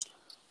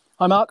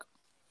Hi, Mark.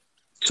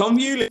 Tom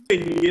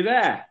Huelin, you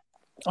there?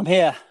 I'm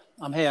here.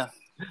 I'm here.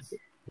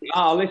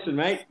 Listen,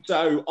 mate.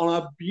 So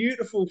on a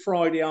beautiful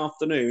Friday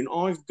afternoon,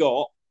 I've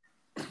got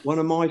one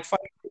of my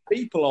favourite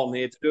people on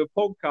here to do a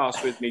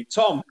podcast with me.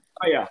 Tom,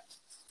 hiya.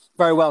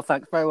 Very well,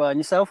 thanks. Very well. And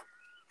yourself?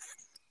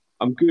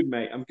 I'm good,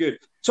 mate. I'm good.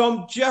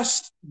 Tom,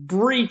 just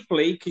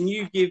briefly, can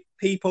you give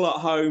people at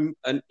home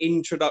an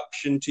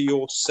introduction to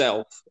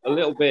yourself? A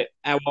little bit,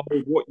 how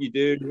old, what you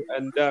do,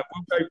 and we'll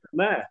go from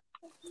there.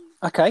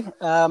 Okay.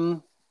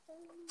 I'll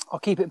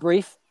keep it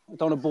brief. I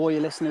don't want to bore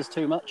your listeners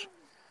too much.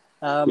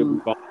 You'll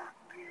be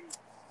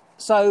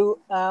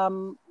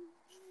fine.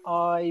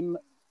 I'm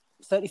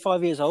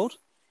 35 years old.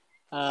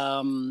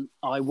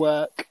 I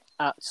work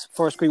at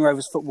Forest Green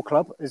Rovers Football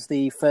Club as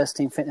the first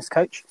team fitness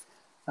coach.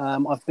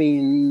 I've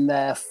been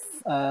there.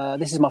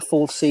 This is my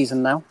fourth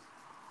season now,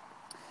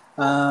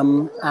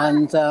 and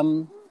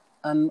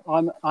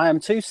I am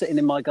too sitting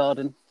in my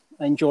garden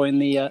enjoying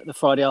the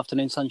Friday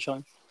afternoon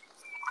sunshine.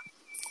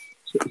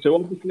 So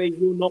obviously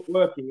you're not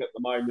working at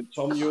the moment,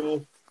 Tom. You're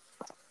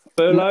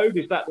furloughed.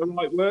 Is that the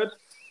right word?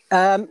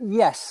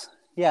 Yes.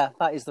 Yeah,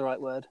 that is the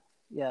right word.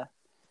 Yeah.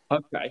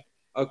 Okay.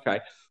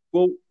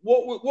 Well,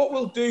 what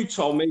we'll do,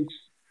 Tom, is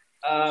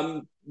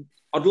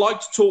I'd like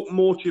to talk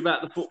more to you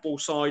about the football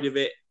side of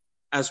it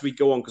as we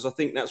go on, because I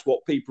think that's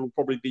what people will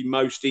probably be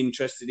most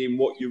interested in,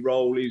 what your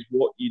role is,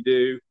 what you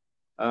do.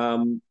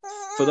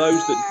 For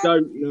those that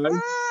don't know,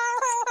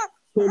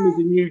 Tom is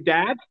a new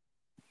dad.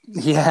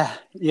 Yeah.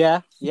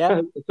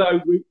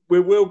 So we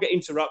will get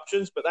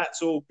interruptions, but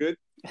that's all good.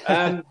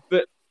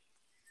 But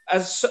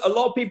as a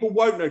lot of people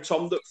won't know,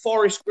 Tom, that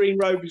Forest Green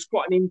Rovers is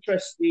quite an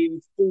interesting,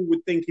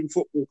 forward-thinking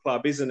football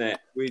club, isn't it?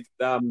 With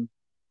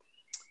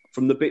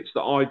from the bits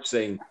that I've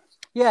seen.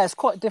 Yeah, it's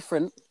quite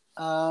different,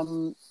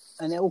 and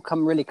it all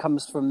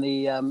comes from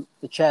the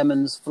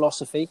chairman's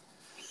philosophy.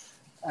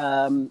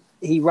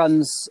 He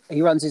runs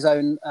his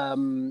own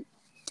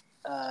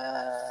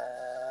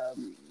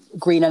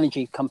green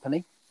energy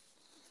company,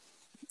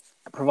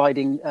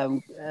 providing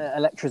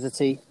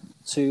electricity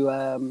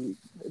to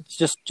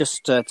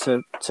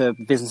to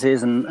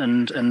businesses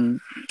and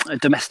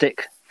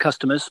domestic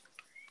customers.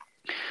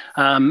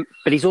 But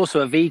he's also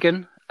a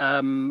vegan,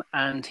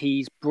 and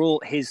he's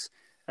brought his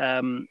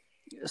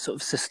sort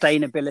of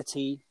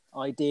sustainability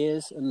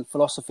ideas and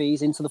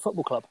philosophies into the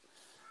football club.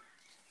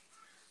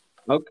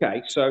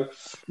 Okay, so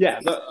yeah,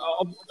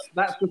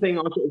 that's the thing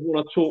I sort of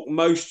want to talk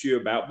most to you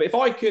about. But if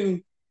I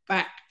can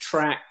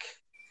backtrack,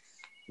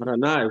 I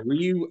don't know, were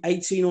you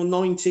 18 or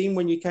 19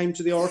 when you came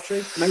to the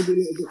Oratory? Maybe a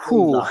little bit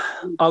older.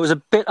 I was a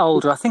bit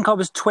older. I think I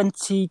was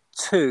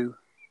 22.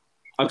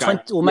 Okay.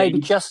 Or maybe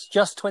just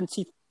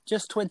 20,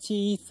 just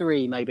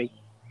 23, maybe.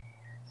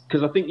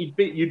 Because I think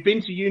you'd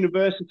been to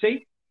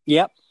university.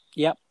 Yep.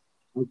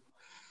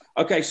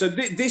 Okay, so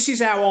this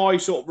is how I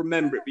sort of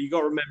remember it, but you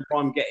got to remember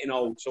I'm getting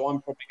old, so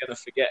I'm probably going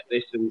to forget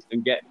this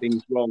and get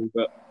things wrong.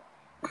 But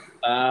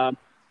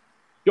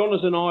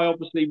Jonas and I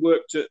obviously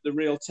worked at the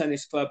Real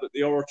Tennis Club at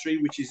the Oratory,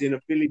 which is in a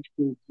village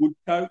called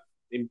Woodcote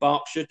in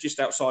Berkshire,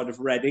 just outside of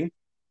Reading.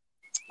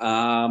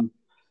 And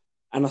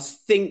I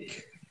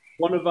think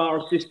one of our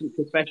assistant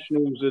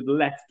professionals had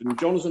left, and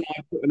Jonas and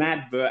I put an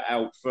advert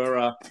out for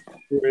a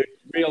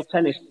real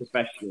tennis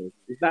professional.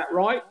 Is that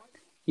right?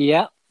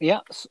 Yeah. I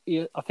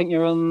think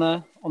you're on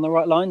the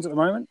right lines at the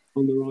moment.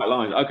 On the right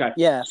lines, okay.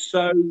 Yeah.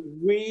 So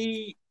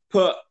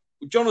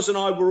Jonas and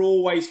I were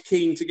always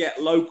keen to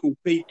get local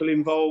people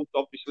involved.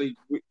 Obviously,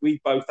 we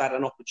both had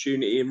an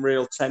opportunity in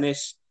real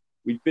tennis.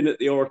 We'd been at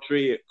the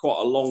Oratory quite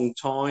a long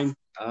time,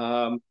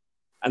 and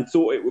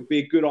thought it would be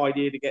a good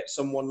idea to get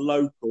someone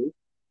local.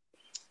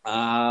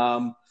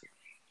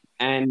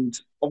 And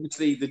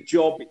obviously, the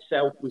job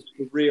itself was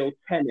for real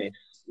tennis.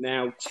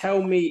 Now,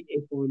 tell me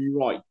if I'm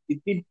right.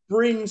 Did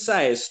Bryn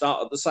Sayers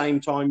start at the same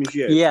time as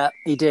you? Yeah,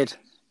 he did.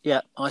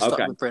 Yeah, I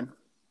started with Bryn.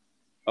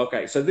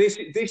 Okay, so this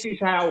is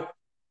how,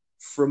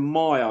 from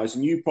my eyes,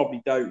 and you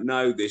probably don't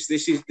know this.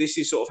 This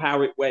is sort of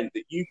how it went.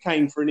 That you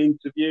came for an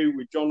interview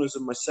with Jonas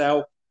and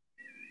myself.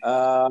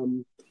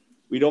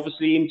 We'd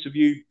obviously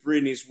interviewed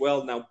Bryn as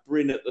well. Now,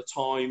 Bryn at the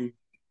time,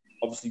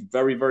 obviously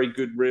very, very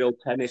good real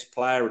tennis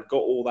player, had got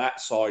all that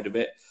side of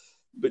it.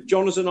 But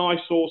Jonas and I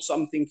saw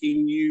something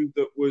in you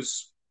that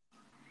was,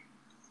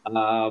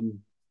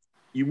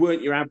 you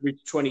weren't your average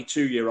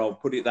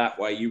 22-year-old, put it that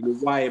way. You were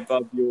way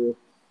above your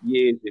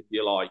years, if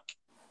you like.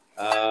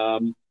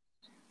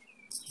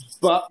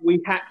 But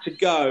we had to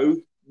go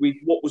with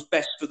what was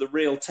best for the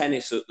real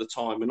tennis at the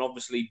time, and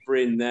obviously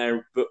Bryn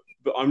there. But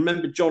I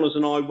remember Jonas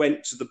and I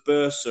went to the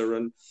Bursa,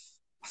 and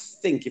I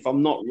think, if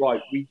I'm not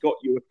right, we got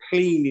you a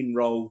cleaning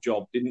role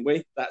job, didn't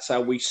we? That's how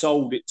we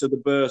sold it to the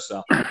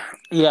Bursa.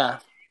 Yeah,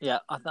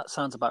 that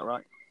sounds about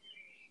right.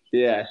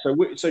 Yeah, so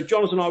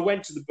Jonas and I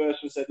went to the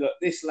Bursa and said, look,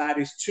 this lad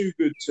is too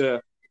good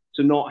to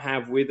not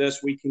have with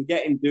us. We can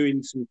get him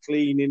doing some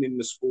cleaning in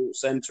the sports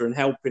centre and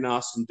helping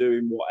us and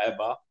doing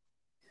whatever.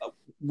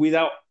 We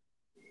know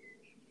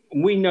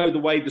the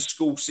way the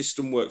school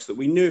system works, that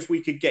we knew if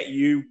we could get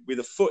you with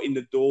a foot in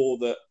the door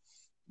that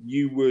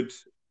you would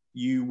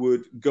you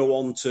would go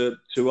on to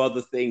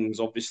other things,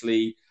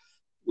 obviously,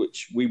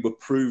 which we were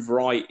proved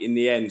right in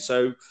the end.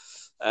 So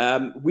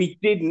we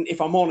didn't, if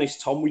I'm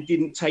honest, Tom, we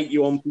didn't take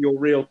you on for your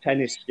real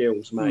tennis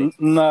skills, mate.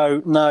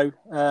 No.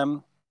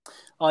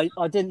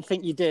 I didn't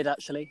think you did,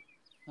 actually.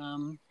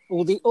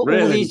 All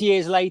these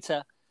years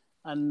later,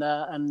 and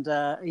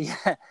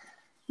yeah,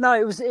 no,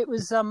 it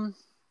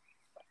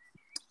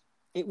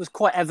was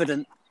quite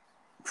evident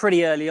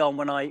pretty early on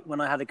when I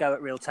had a go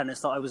at real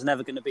tennis that I was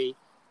never going to be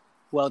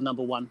world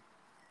number one.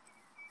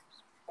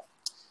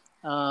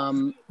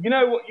 You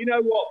know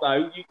what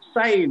though? You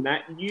saying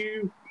that,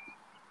 I'm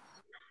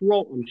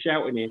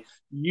shouting it.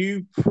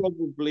 You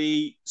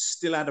probably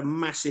still had a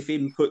massive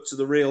input to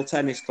the Real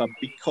Tennis Club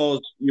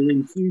because your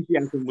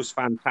enthusiasm was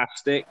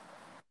fantastic.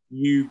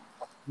 You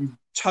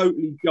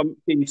totally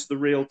jumped into the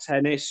Real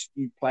Tennis.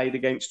 You played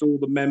against all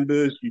the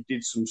members. You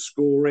did some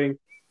scoring.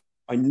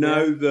 I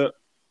know that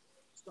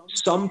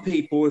some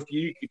people, if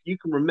you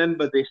can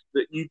remember this,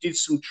 that you did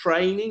some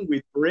training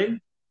with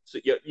Bryn. So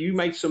you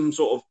made some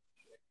sort of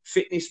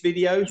fitness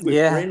videos with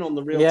Bryn on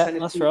the Real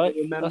Tennis. That's right.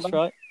 That's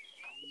right.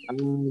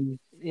 But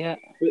I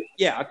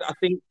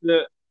think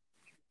that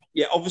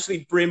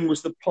obviously Bryn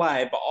was the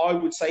player, but I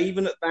would say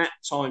even at that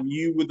time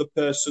you were the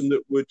person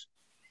that would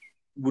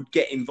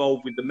get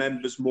involved with the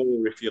members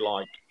more, if you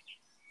like.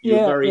 You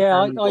were very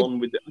hands-on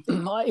with it.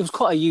 It was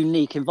quite a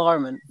unique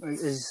environment,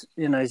 as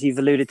you know, as you've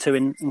alluded to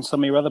in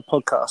some of your other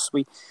podcasts.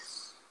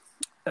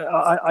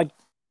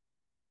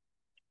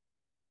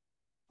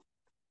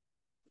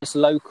 This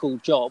local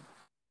job,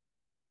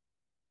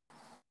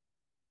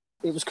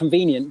 it was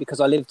convenient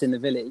because I lived in the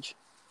village,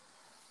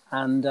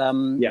 and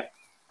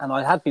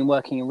I had been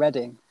working in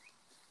Reading,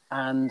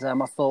 and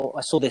I thought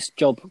I saw this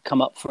job come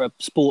up for a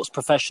sports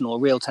professional, a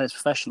real tennis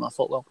professional. I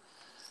thought, well,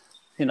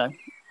 you know,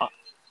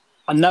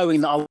 and knowing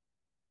that I was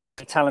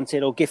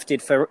talented or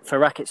gifted for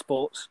racket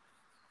sports,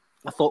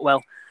 I thought,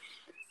 well,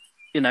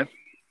 you know,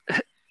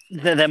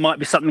 there might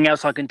be something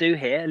else I can do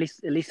here. At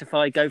least if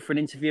I go for an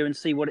interview and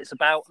see what it's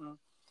about,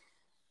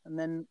 and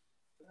then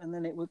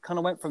it kind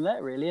of went from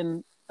there, really.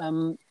 And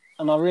I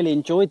really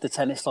enjoyed the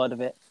tennis side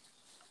of it.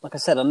 Like I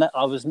said,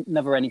 I was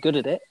never any good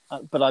at it,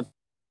 but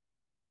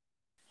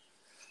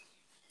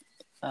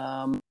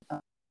I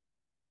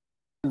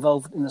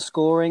involved in the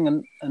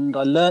scoring and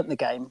I learnt the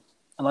game,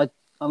 and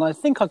I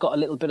think I got a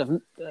little bit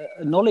of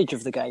knowledge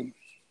of the game.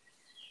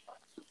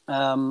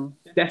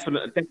 Definitely,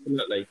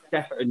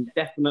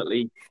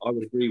 I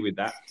would agree with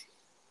that.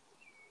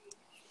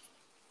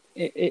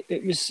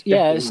 It was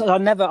So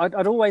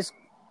I'd always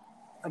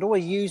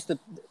used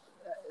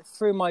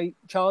through my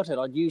childhood.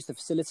 I'd use the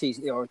facilities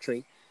at the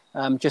Oratory,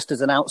 just as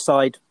an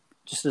outside,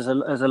 just as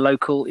a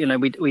local. You know,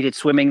 we did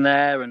swimming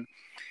there, and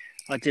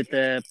I did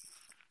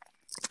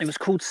it was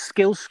called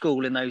Skill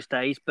School in those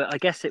days, but I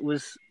guess it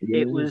was.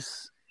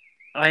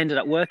 I ended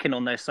up working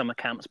on those summer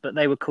camps, but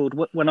they were called,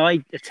 when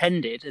I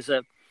attended as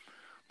a,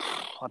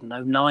 I don't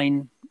know,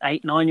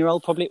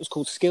 9-year-old probably, it was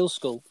called Skill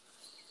School.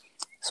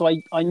 So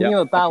I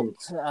knew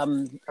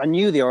I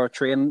knew the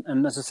Oratory,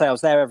 and as I say, I was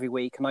there every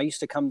week, and I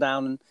used to come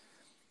down, and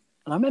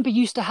I remember did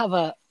you used to have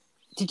a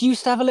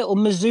little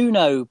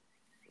Mizuno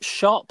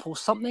shop or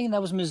something?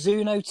 There was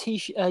Mizuno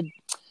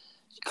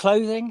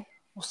clothing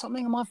or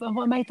something. Have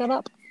I made that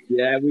up?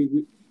 Yeah,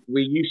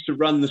 we used to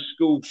run the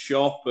school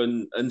shop,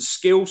 and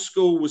Skill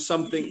School was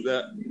something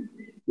that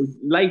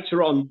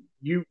later on.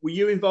 Were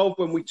you involved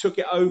when we took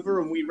it over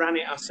and we ran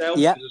it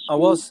ourselves? Yeah, I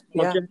was.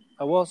 Project? Yeah,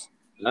 I was.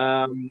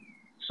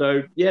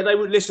 So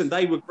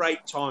they were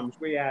great times.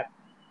 We had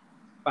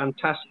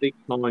fantastic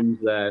times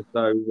there.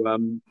 So,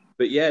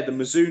 but the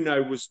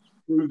Mizuno was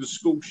through the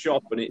school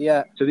shop, and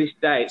to this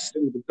day it's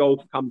still the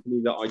golf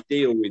company that I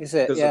deal with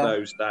because of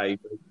those days.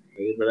 But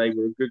they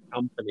were a good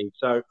company.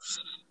 So.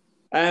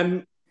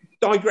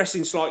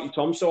 Digressing slightly,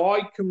 Tom. So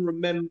I can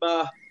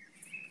remember,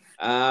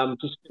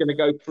 just going to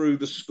go through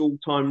the school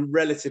time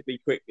relatively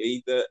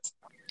quickly. That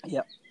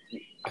I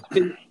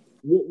think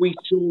what we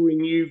saw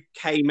in you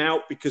came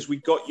out because we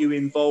got you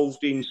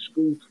involved in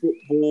school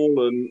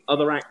football and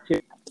other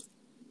activities at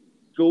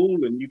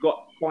school, and you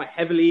got quite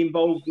heavily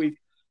involved with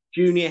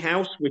junior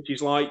house, which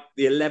is like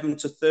the 11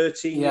 to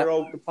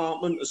 13-year-old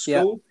department of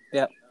school.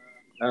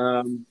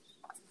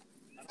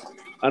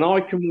 And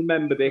I can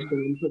remember this, and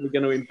I'm probably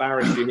going to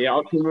embarrass you here.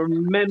 I can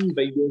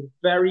remember your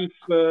very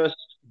first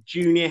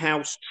junior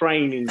house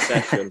training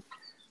session.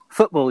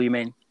 Football, you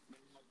mean?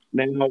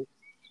 Now,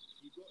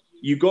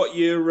 you got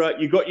your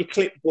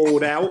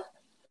clipboard out,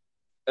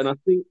 and I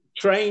think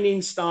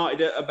training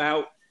started at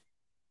about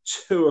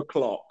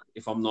 2:00,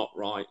 if I'm not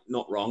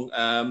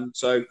wrong.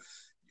 So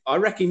I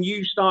reckon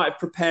you started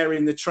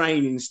preparing the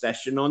training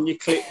session on your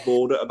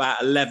clipboard at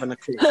about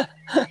 11:00.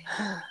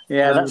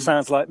 That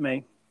sounds like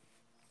me.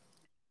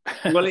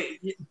 Well,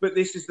 but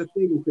this is the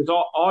thing, because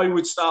I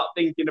would start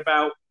thinking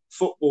about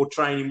football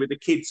training with the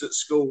kids at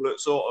school at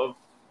sort of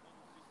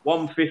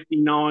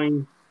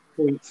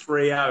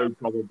 1:59.30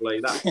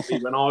 probably. That would be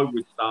when I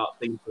would start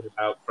thinking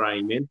about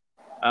training.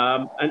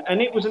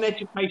 And it was an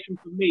education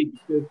for me,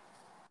 because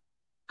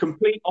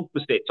complete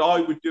opposites.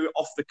 I would do it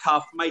off the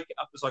cuff, make it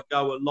up as I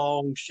go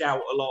along,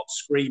 shout a lot,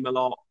 scream a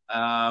lot,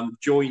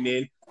 join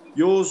in.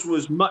 Yours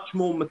was much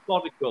more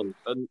methodical.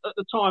 And at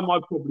the time, I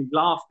probably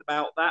laughed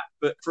about that.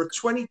 But for a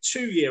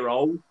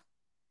 22-year-old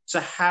to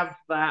have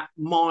that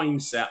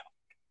mindset,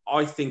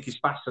 I think is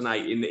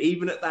fascinating.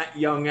 Even at that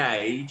young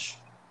age,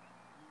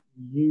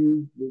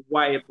 you were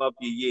way above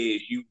your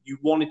years. You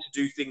wanted to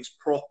do things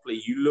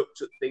properly. You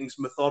looked at things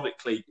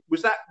methodically.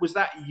 Was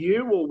that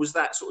you, or was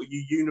that sort of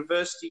your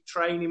university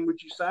training,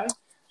 would you say?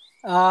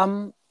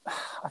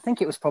 I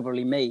think it was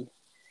probably me,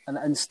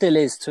 and still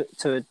is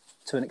to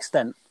an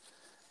extent.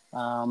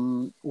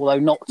 Although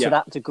not to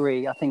that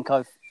degree. I think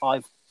I've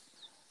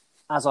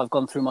as I've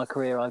gone through my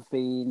career, I've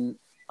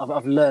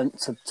learned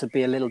to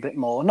be a little bit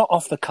more, not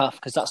off the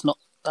cuff, because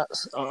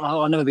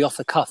I'll never be off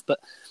the cuff, but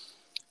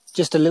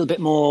just a little bit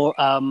more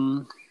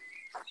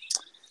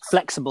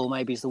flexible,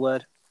 maybe is the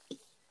word.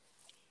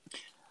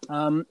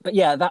 But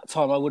yeah, at that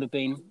time I would have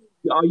been.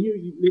 Are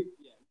you?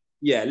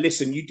 Yeah,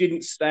 listen, you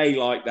didn't stay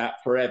like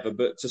that forever,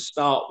 but to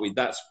start with,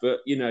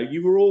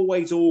 you were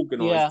always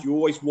organised. Yeah. You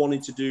always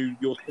wanted to do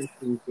your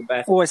things the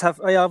best. Always have.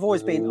 Yeah, I've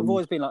always been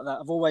like that.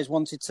 I've always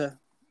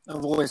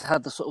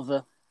had the sort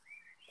of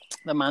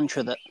the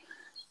mantra that,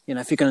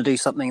 if you're going to do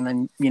something,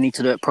 then you need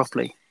to do it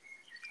properly.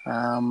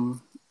 And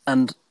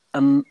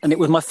it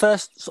was my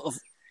first sort of,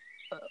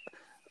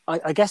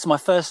 I guess my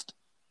first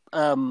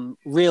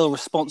real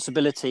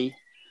responsibility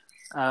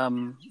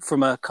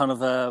from a kind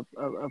of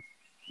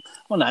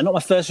well, no, not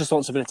my first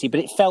responsibility, but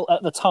it felt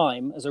at the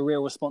time as a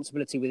real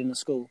responsibility within the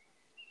school.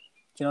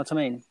 Do you know what I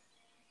mean?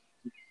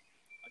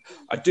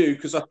 I do,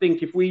 because I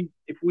think if we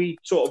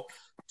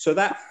so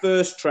that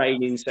first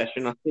training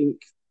session, I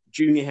think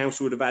Junior House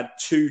would have had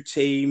 2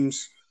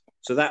 teams.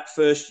 So that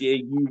first year,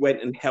 you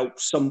went and helped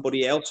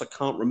somebody else. I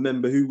can't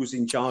remember who was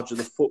in charge of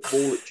the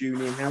football at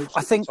Junior House.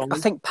 I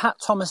think Pat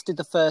Thomas did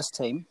the first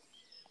team.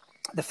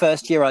 The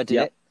first year I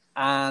did it,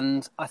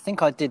 and I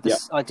think I did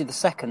the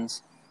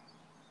seconds.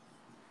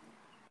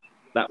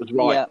 That was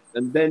right. Yeah.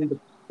 And then the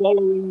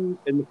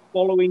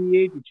following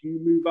year, did you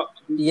move up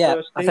to the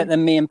first team? I think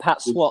then me and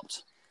Pat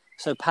swapped.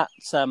 So Pat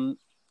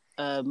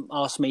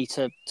asked me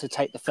to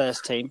take the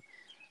first team,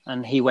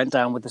 and he went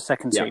down with the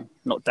second team.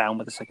 Not down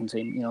with the second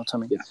team, you know what I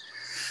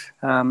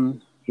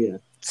mean? Yeah.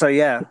 So,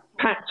 yeah.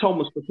 Pat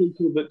Thomas, for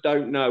people that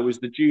don't know, was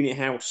the Junior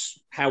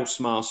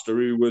housemaster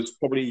who was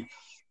probably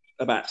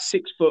about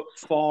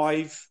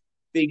 6'5",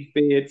 big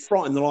beard,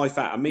 frightened the life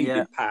out of me,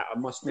 did Pat, I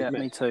must admit. Yeah,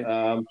 me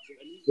too.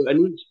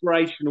 An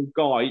inspirational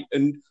guy.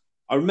 And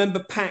I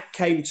remember Pat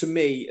came to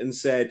me and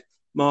said,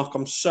 Mark,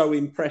 I'm so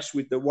impressed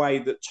with the way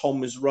that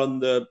Tom has run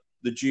the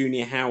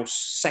Junior House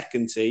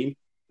second team.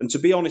 And to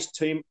be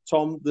honest,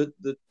 Tom, the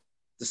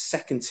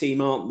second team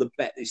aren't the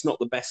best. It's not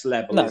the best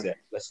level, is it?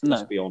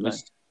 Let's be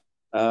honest.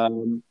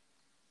 No.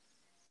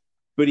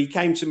 But he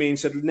came to me and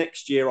said,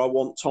 next year I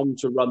want Tom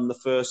to run the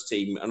first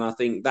team. And I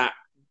think that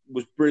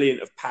was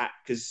brilliant of Pat,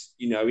 because,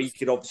 he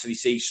could obviously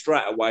see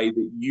straight away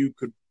that you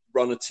could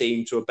run a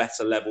team to a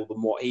better level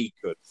than what he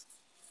could.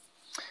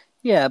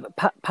 Yeah,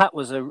 but Pat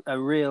was a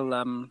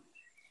real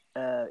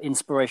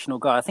inspirational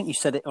guy. I think you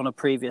said it on a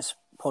previous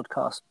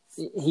podcast.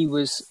 He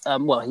was,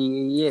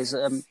 he is,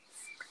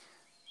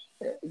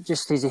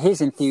 just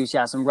his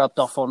enthusiasm rubbed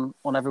off on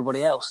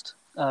everybody else.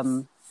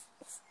 So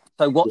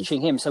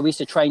watching him, so we used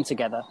to train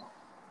together.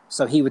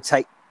 So he would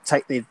take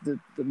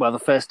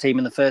the first team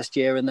in the first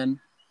year, and then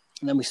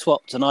we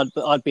swapped. And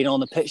I'd been on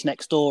the pitch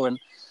next door, and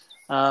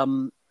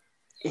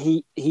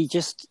he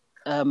just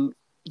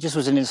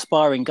was an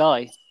inspiring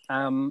guy.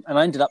 And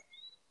I ended up,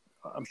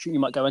 I'm sure you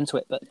might go into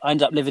it, but I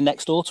ended up living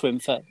next door to him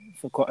for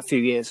quite a few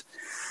years.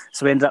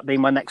 So he ended up being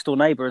my next door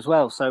neighbour as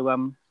well. So,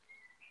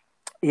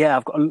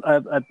 I've got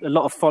a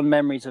lot of fond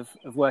memories of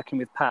working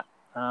with Pat.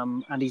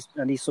 And he's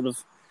sort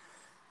of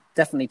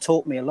definitely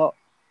taught me a lot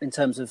in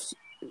terms of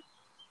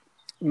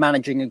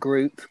managing a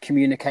group,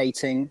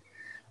 communicating,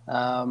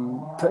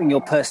 putting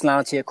your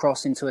personality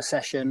across into a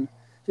session,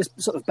 just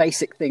sort of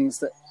basic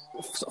things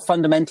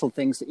fundamental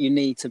things that you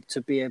need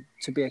to be a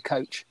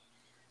coach.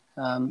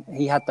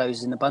 He had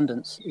those in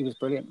abundance. He was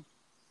brilliant.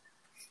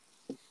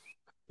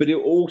 But it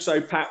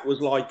also, Pat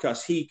was like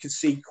us. He could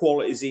see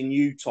qualities in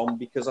you, Tom,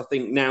 because I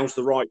think now's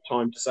the right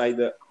time to say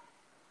that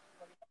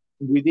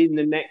within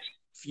the next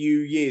few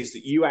years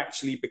that you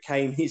actually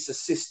became his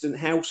assistant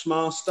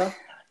housemaster.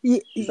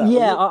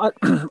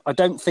 I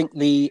don't think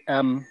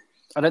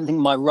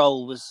my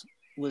role was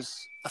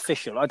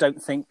official. I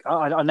don't think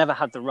I never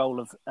had the role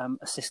of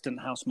assistant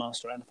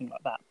housemaster or anything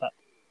like that. But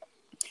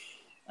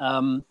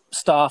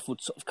staff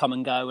would sort of come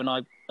and go, and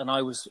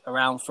I was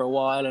around for a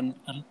while, and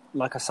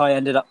like I say, I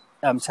ended up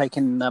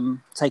taking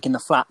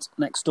the flat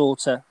next door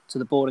to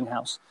the boarding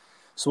house.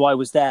 So I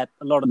was there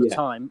a lot of the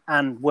time,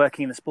 and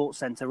working in the sports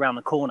centre around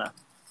the corner.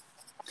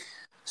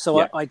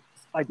 So I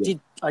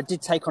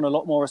did take on a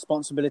lot more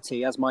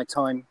responsibility as my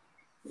time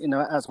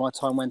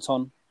went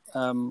on,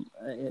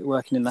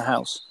 working in the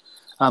house.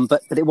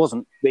 But it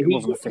wasn't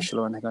official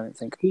or anything, I don't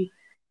think.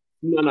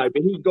 No,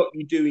 but he got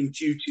you doing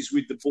duties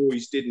with the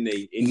boys, didn't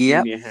he, in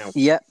Yep, junior house?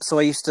 yep. So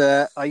I used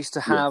to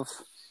Yeah. have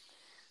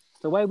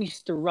the way we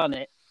used to run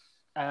it.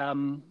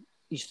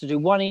 Used to do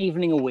one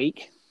evening a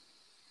week,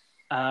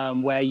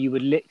 where you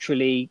would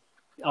literally,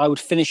 I would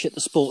finish at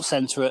the sports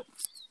centre at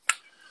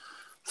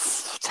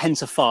 10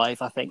 to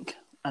 5, I think,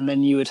 and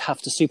then you would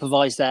have to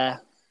supervise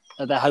their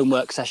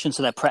homework sessions,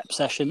 so their prep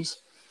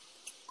sessions,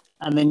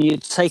 and then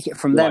you'd take it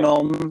from then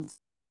Right.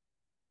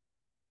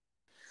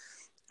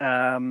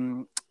 on.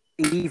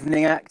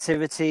 Evening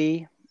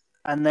activity,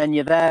 and then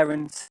you're there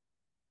and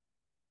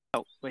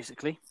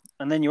basically,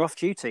 and then you're off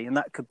duty, and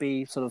that could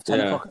be sort of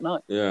 10 o'clock at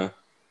night. Yeah.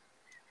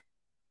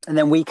 And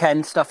then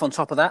weekend stuff on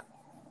top of that.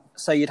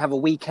 So you'd have a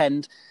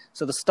weekend.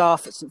 So the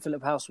staff at St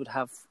Philip House would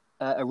have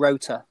a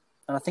rota,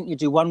 and I think you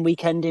do one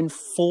weekend in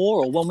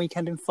 4 or one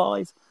weekend in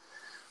 5.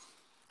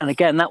 And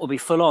again, that would be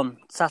full on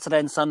Saturday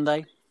and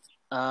Sunday.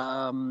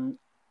 I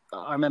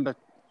remember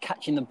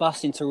catching the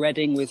bus into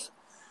Reading with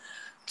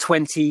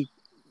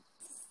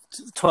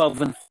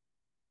 12 and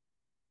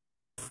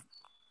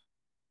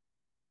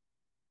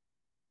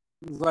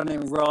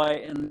running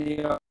right in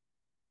the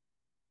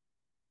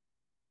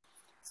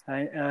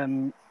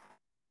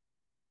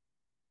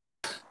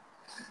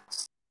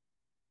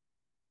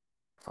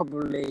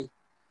probably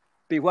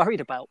be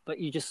worried about, but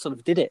you just sort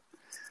of did it,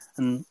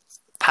 and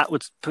Pat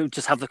would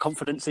just have the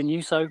confidence in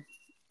you. So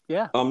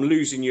yeah, I'm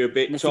losing you a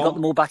bit, and if Tom. you got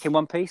them all back in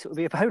one piece, it would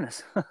be a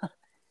bonus.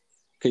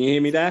 Can you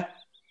hear me there?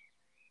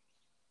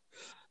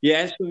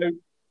 Yeah. So,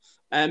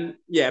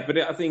 yeah, but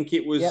I think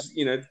it was,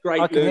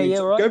 great. I can hear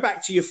you, right? Go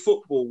back to your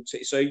football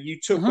team. So you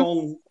took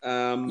on,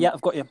 yeah,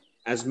 I've got you,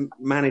 as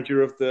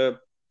manager of the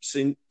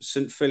St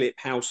Philip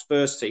House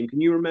first team. Can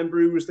you remember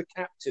who was the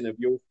captain of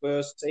your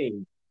first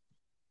team?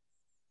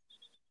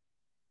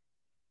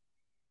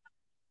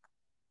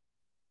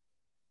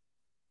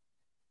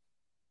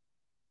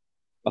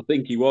 I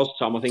think he was,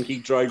 Tom. I think he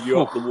drove you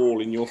up the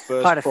wall in your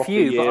first I had a proper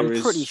few, year. But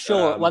I'm pretty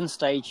sure at one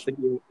stage, I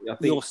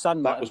think your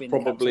son might that have was been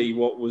probably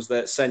what was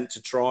that sent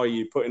to try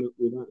you, putting up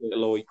with that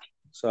little oik.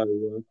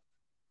 So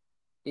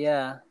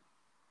yeah.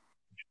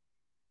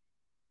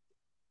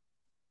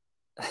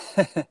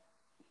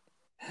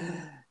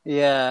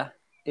 yeah,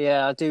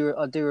 I do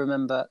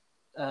remember.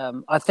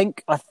 I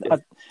think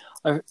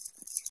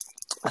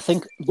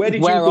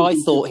where I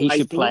thought he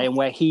should play and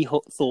where he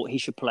thought he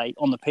should play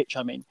on the pitch,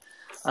 I mean,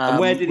 and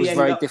where did he was end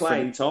very up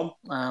different. playing,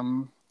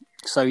 Tom?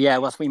 So yeah,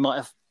 well, we might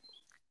have.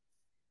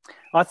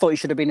 I thought he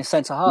should have been a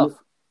centre half.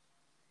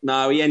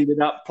 No, he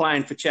ended up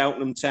playing for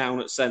Cheltenham Town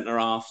at centre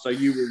half. So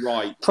you were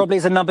right. Probably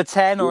as a number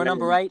 10 or a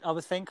number 8, I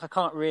would think. I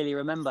can't really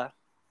remember,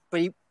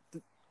 but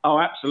oh,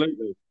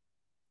 absolutely.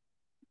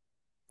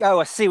 Oh,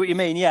 I see what you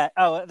mean. Yeah.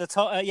 Oh, at the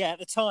time, at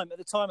the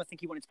time, I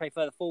think he wanted to play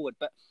further forward,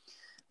 but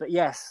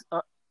yes,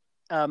 I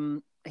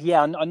know.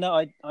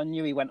 I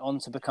knew he went on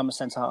to become a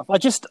centre half. I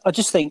just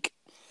think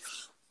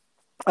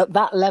at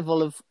that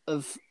level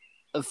of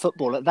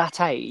football at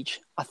that age,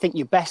 I think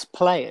your best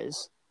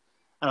players,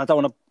 and I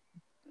don't want to,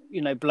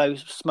 blow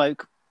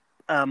smoke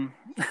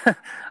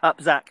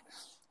up Zach.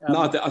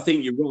 No, I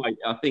think you're right.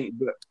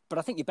 But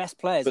I think your best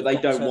players, but they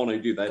don't want to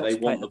do that. They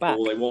want the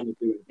ball. They want to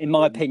do it. In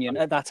my opinion,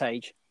 at that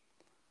age,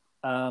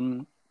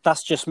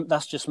 that's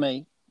just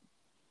me.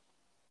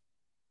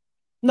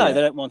 No,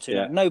 they don't want to.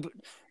 Yeah. No,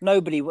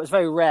 nobody. It's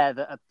very rare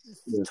that a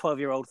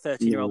 12-year-old,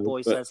 13-year-old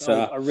boy says,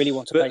 "I really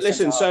want to play." But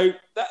listen, so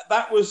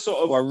that was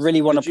sort of. Or I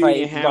really want to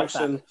play house,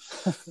 right and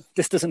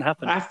this doesn't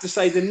happen. I have to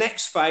say, the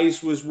next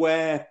phase was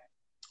where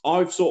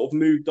I've sort of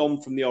moved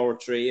on from the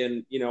oratory,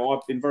 and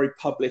I've been very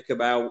public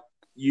about.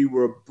 You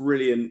were a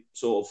brilliant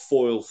sort of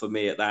foil for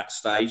me at that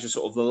stage.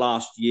 Sort of the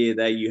last year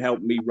there, you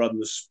helped me run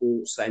the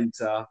sports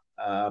centre.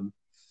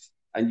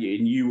 And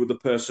you were the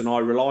person I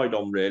relied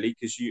on, really,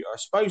 because I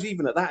suppose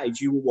even at that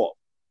age, you were what,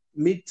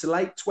 mid to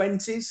late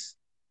 20s,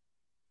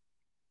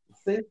 I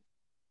think.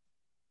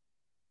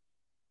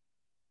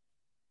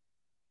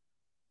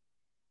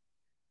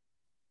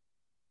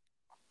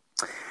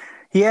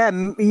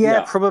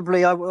 Yeah,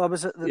 probably. I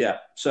was at the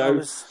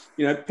So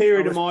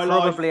period of my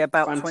life, probably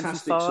about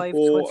fantastic 25,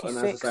 support, 26 and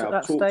as I say,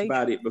 I've talked stage.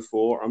 about it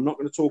before. I'm not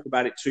going to talk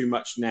about it too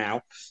much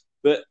now,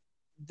 but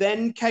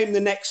then came the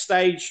next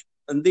stage.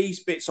 And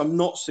these bits I'm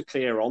not so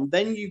clear on.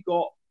 Then you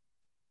got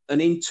an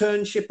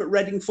internship at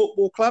Reading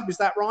Football Club. Is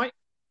that right?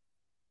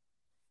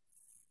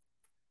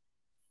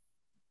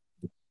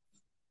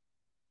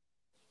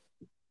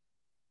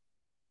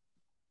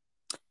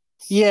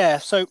 Yeah.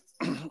 So,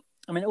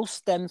 I mean, it all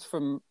stems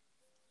from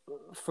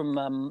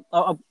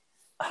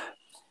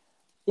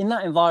in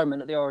that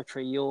environment at the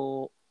oratory.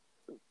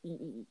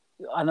 And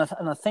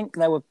I think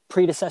there were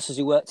predecessors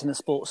who worked in the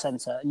sports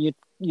centre, and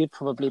you'd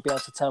probably be able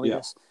to tell me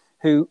this.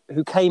 Who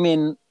came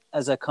in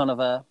as a kind of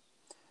a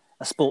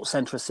sports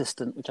centre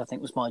assistant, which I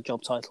think was my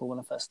job title when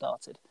I first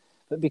started.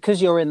 But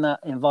because you're in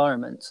that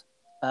environment,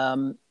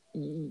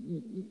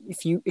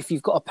 if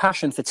you've got a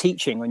passion for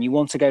teaching and you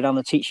want to go down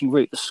the teaching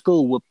route, the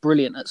school were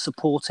brilliant at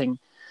supporting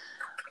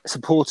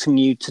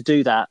you to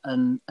do that.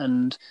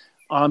 And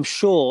I'm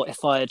sure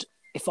if I'd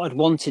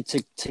wanted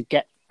to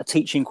get a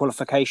teaching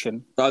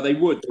qualification So they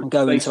would. and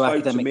go They into spoke to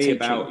academic me teaching,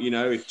 about,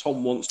 if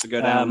Tom wants to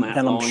go down that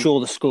then I'm line, sure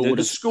the school would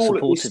the have school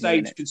at this supported me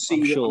in stage it. could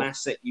see what an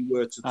asset you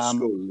were to the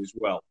school as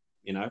well,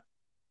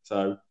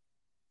 So.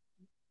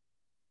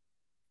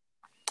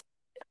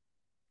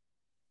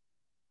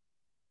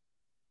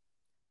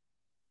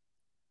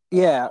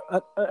 Yeah,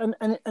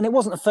 and it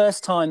wasn't the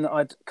first time that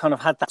I'd kind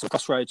of had that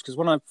crossroads, because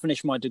when I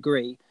finished my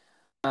degree,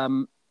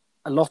 a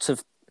lot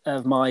of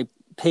my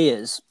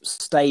peers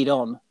stayed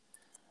on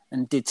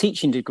and did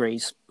teaching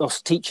degrees, or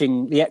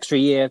teaching the extra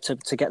year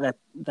to get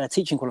their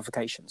teaching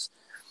qualifications.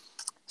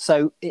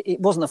 So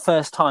it wasn't the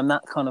first time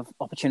that kind of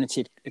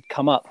opportunity had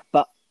come up,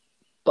 but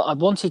I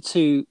wanted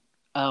to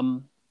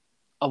work.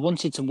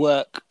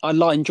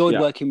 I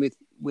enjoyed working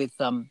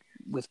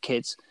with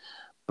kids,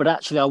 but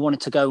actually I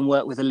wanted to go and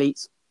work with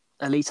elite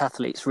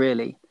athletes,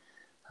 really.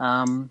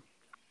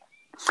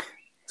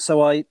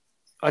 So I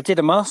did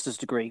a master's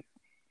degree.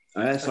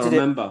 Yes, I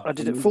remember. I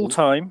did it full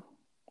time,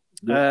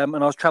 and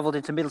I was travelled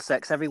into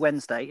Middlesex every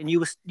Wednesday. And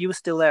you were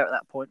still there at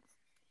that point,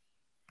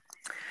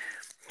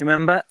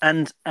 remember?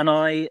 And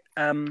I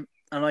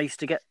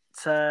used to get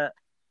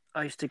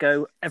I used to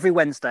go every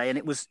Wednesday, and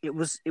it was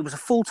a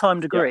full time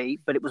degree,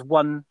 but it was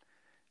one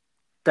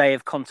day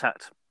of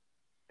contact.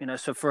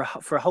 So for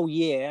a whole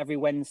year, every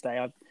Wednesday,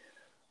 I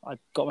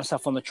got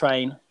myself on the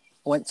train.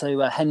 I went to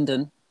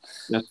Hendon.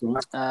 That's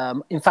right.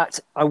 In fact,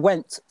 I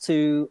went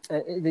to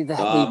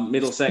the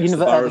Middlesex,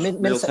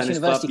 Middlesex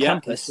University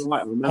campus. Yeah,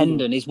 right,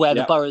 Hendon is where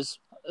the boroughs.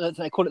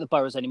 They call it the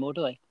boroughs anymore,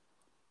 do they?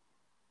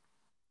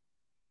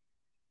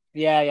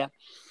 Yeah.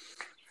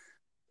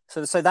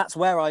 So that's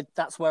where I'd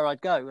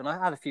go, and I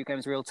had a few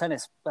games of real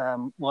tennis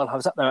while I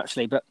was up there,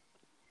 actually. But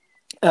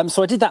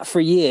so I did that for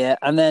a year,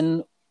 and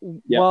then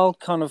while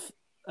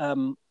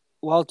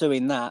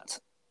doing that,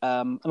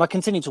 and I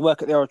continued to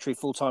work at the Oratory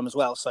full time as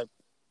well. So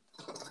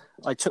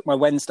I took my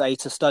Wednesday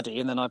to study,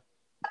 and then I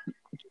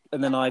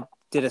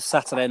did a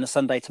Saturday and a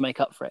Sunday to make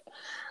up for it.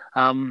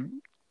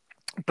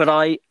 But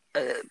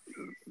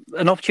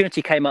an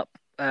opportunity came up,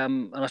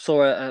 and I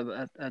saw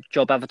a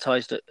job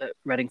advertised at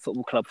Reading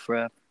Football Club for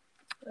a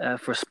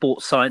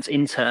sports science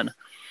intern,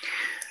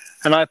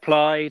 and I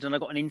applied, and I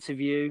got an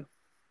interview.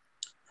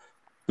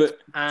 But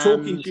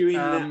talking to you in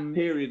that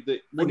period,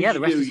 what did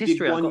you do? You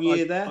did 1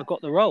 year there? I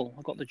got the role.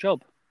 I got the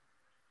job.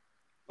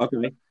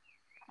 Okay.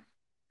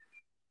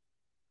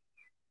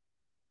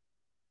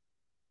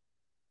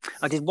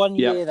 I did 1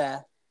 year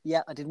there.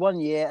 Yeah, I did 1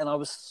 year, and I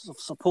was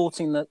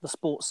supporting the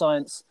sports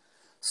science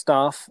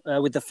staff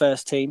with the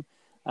first team,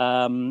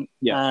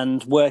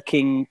 and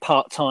working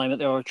part time at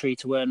the Oratory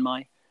to earn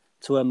my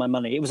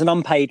money. It was an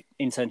unpaid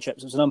internship.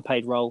 So it was an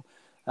unpaid role,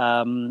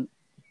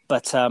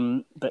 but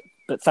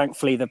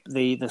thankfully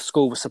the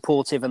school was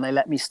supportive, and they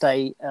let me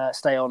stay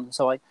on.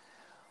 So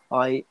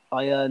I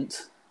earned.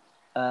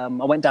 I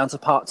went down to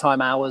part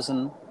time hours,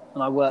 and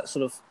I worked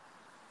sort of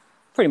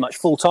pretty much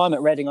full time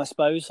at Reading, I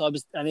suppose. I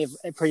was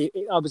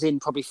in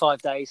probably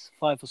 5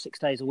 or 6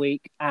 days a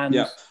week, and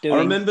doing. I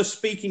remember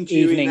speaking to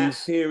you in that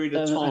period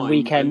of time, and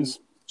weekends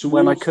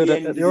when I could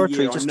at the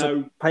Oratory, just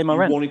to pay my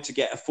rent. Wanted to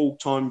get a full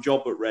time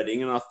job at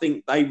Reading, and I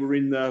think they were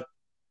in the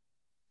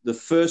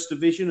first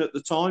division at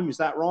the time. Is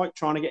that right?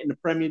 Trying to get in the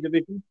Premier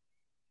Division.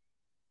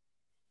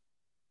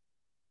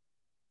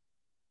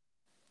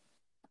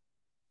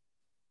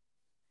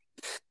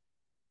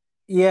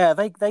 Yeah,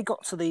 they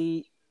got to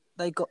the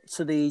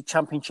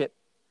Championship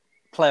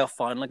playoff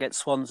final against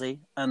Swansea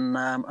and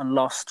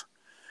lost,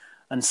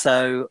 and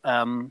so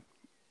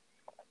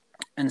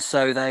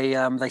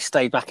they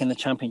stayed back in the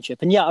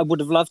Championship. And I would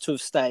have loved to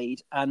have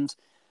stayed. And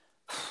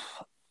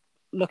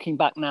looking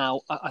back now,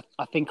 I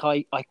think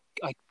I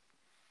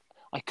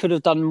could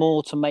have done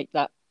more to make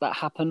that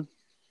happen.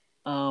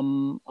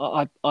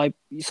 I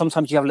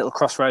sometimes you have little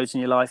crossroads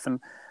in your life,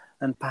 and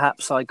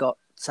perhaps I got.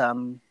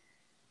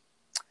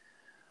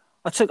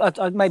 I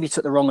maybe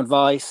took the wrong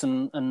advice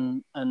and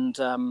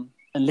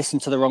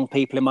listened to the wrong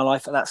people in my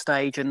life at that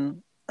stage,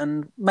 and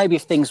maybe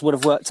if things would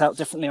have worked out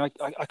differently, I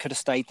could have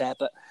stayed there.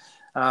 But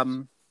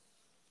no,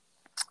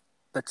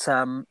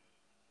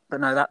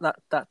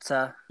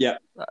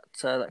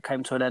 that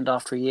came to an end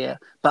after a year.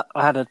 But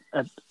I had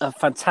a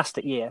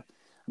fantastic year.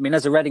 I mean,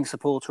 as a Reading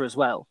supporter as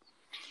well,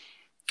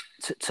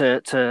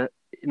 to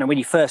when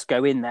you first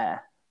go in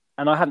there.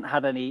 And I hadn't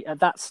had any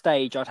at that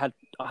stage. I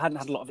hadn't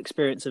had a lot of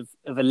experience of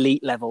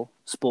elite level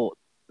sport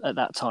at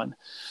that time.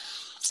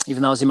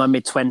 Even though I was in my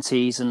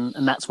mid-20s,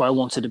 and that's where I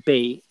wanted to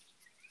be.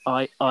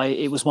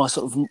 It was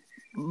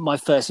my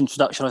first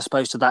introduction, I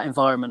suppose, to that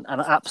environment, and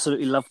I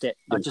absolutely loved it.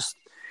 I just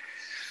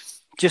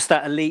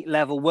that elite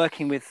level,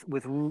 working with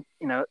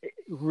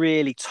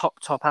really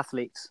top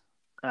athletes,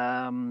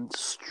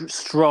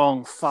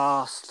 strong,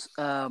 fast,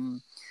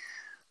 but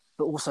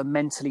also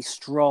mentally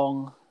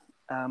strong.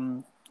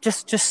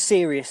 Just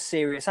serious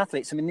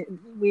athletes. I mean,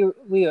 we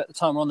were at the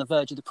time on the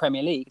verge of the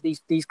Premier League.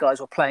 These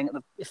guys were playing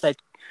if they'd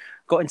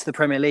got into the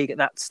Premier League at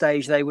that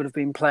stage, they would have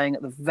been playing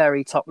at the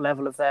very top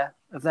level of their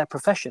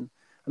profession.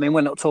 I mean,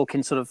 we're not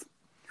talking sort of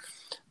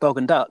dog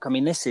and duck. I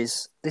mean, this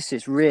is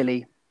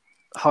really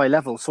high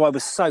level. So I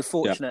was so Yeah.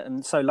 fortunate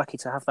and so lucky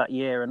to have that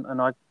year. And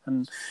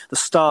the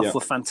staff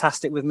were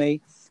fantastic with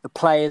me. The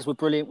players were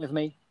brilliant with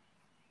me.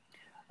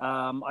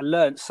 I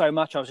learned so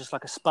much. I was just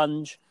like a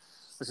sponge.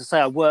 As I say,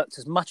 I worked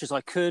as much as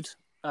I could.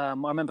 I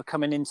remember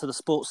coming into the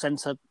sports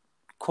centre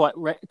quite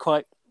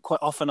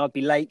often. I'd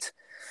be late.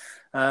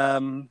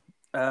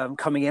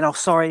 Coming in,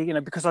 sorry,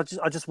 because I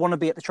just want to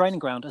be at the training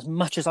ground as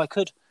much as I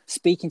could,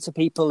 speaking to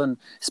people and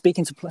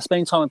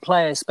spending time with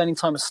players, spending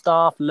time with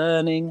staff,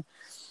 learning.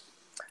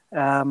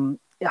 It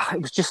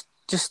was just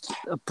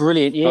a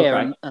brilliant year.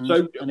 Okay. And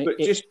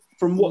just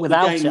from what the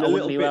without game, it, the I wouldn't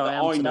little be bit where I that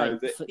am I know,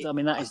 today.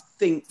 I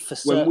think for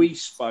when certain. we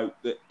spoke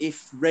that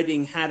if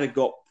Reading had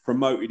got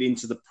promoted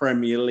into the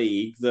Premier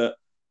League, that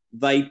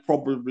they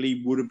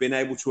probably would have been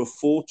able to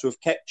afford to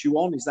have kept you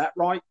on. Is that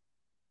right?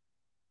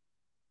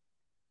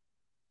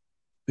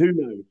 Who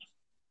knows?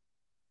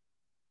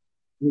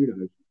 Who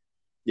knows?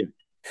 Yeah.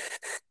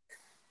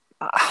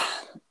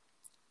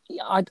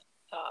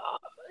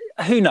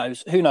 Who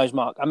knows? Who knows,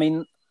 Mark? I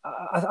mean,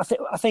 I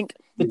think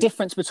the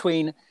difference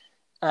between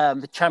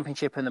the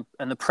Championship and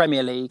the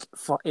Premier League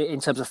in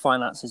terms of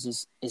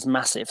finances is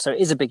massive. So it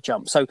is a big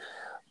jump. So,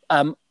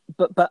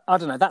 but I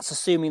don't know. That's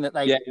assuming that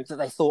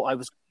they thought I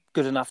was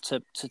good enough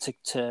to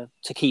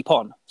keep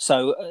on.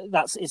 So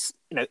it's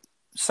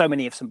so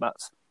many ifs and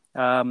buts.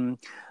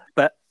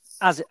 But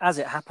as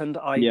it happened,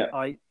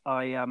 I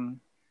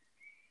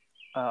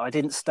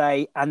didn't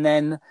stay, and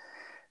then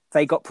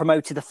they got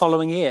promoted the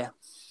following year,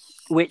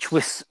 which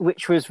was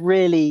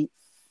really.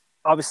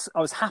 I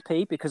was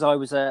happy because I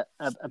was a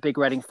big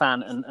Reading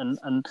fan,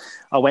 and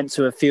I went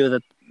to a few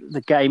of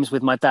the games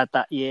with my dad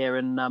that year,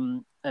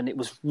 and it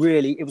was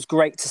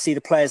great to see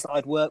the players that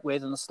I'd worked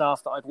with and the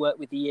staff that I'd worked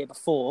with the year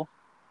before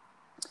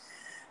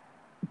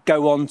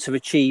go on to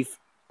achieve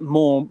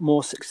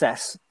more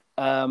success.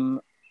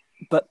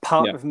 But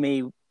part of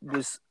me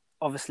was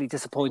obviously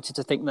disappointed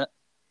to think that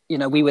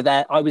we were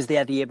there. I was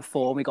there the year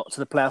before, and we got to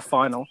the playoff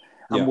final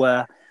and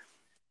were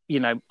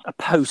a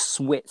post's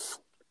width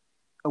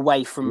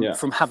away from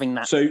having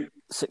that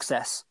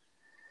success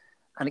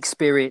and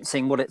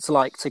experiencing what it's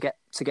like to get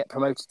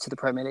promoted to the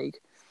Premier League.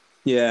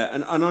 Yeah,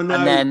 and I know,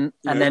 and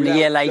then a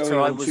year later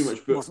I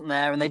wasn't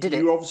there, and they did it.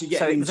 You're obviously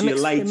getting into your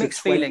later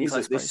 20s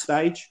at this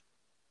stage.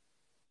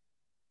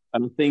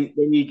 And I think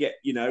when you get,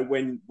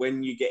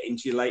 when you get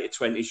into your later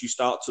 20s, you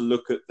start to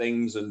look at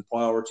things and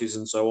priorities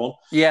and so on.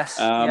 Yes.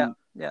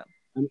 Yeah.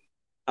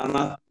 And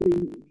I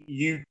think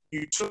you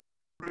took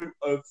the route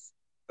of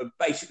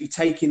basically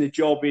taking a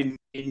job in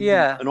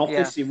an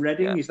office in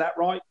Reading. Yeah. Is that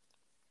right?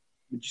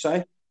 Would you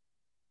say?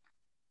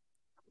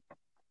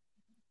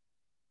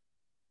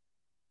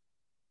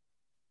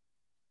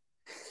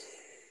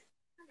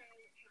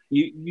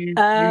 You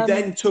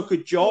then took a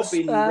job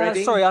in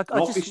Reading. Sorry, I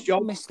office just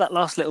job? Missed that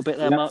last little bit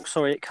there, Mark.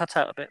 Sorry, it cut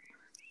out a bit.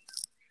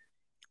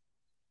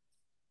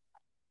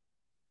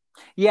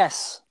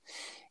 Yes,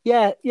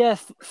 yeah.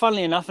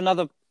 Funnily enough,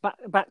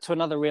 back to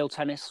another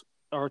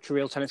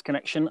Oratory Real Tennis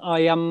connection.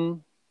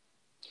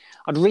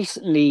 I'd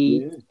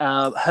recently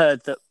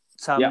heard that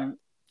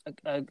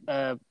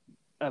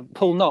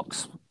Paul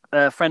Knox,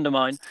 a friend of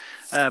mine,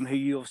 who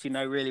you obviously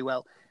know really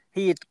well,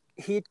 he had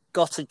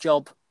got a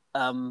job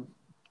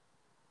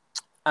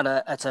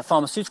at a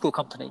pharmaceutical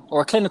company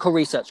or a clinical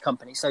research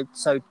company. So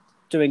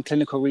doing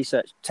clinical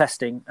research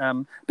testing,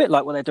 a bit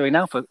like what they're doing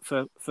now for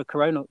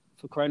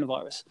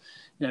coronavirus.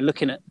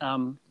 Looking at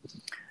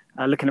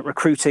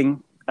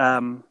recruiting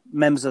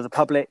members of the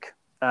public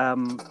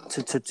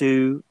to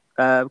do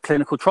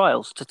clinical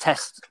trials to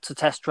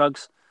test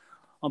drugs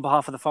on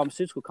behalf of the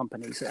pharmaceutical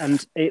companies,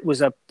 and it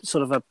was a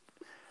sort of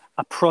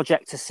a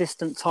project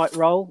assistant type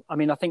role. I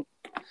mean, I think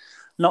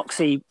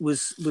Noxie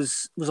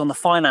was on the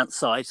finance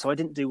side, so I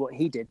didn't do what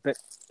he did, but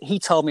he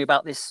told me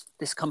about this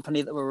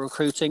company that were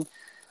recruiting,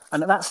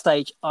 and at that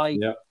stage, I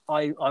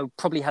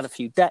probably had a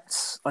few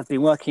debts. I'd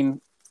been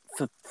working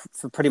for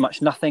pretty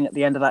much nothing at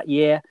the end of that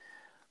year.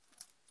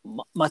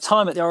 My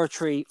time at the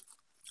Oratory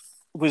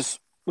was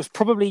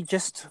probably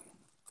just.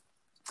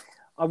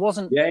 I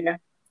wasn't. Yeah.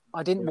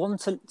 I didn't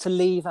want to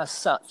leave as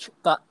such,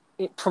 but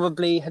it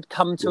probably had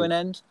come to an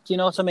end. Do you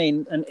know what I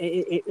mean? And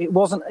it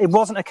wasn't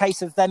a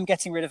case of them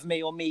getting rid of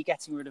me or me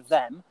getting rid of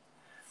them.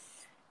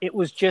 It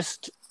was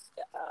just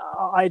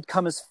I'd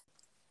come as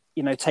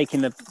taking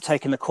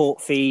the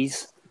court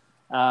fees,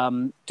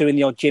 doing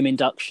the odd gym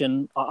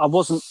induction. I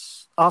wasn't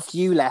after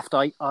you left.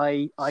 I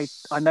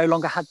no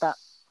longer had that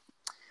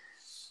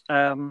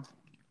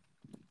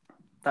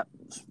that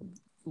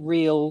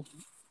real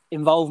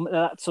involvement,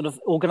 that sort of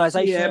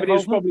organisation. Yeah, but it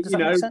was probably Does that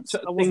make sense?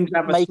 I wasn't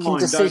have making time,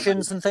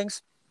 decisions and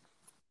things.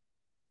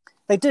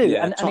 They do,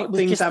 and it was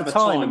things just have the a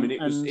time, and it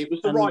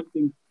was the right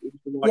thing. It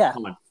was the right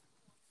time.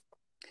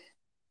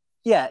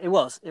 Yeah, it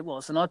was,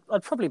 and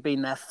I'd probably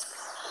been there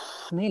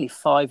nearly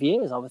 5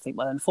 years. I would think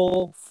by then,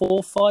 4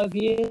 or 5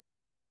 years.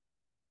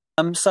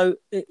 So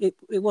it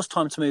was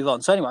time to move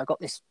on. So anyway, I got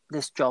this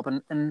job,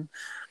 and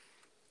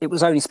it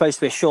was only supposed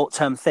to be a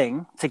short-term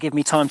thing to give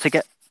me time to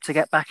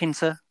get back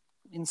into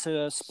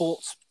a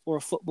sports or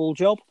a football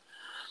job.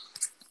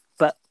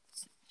 But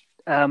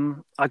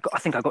I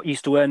think I got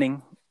used to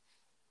earning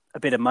a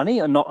bit of money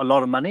and not a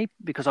lot of money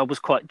because I was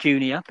quite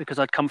junior, because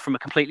I'd come from a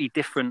completely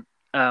different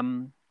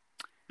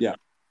Yeah.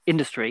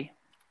 industry.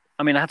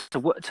 I mean, I had to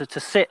work, to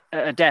sit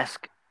at a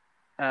desk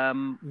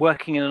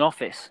working in an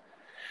office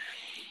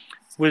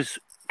was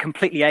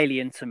completely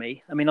alien to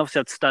me. I mean, obviously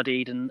I'd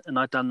studied and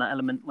I'd done that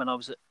element when I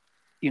was at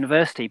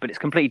university, but it's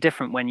completely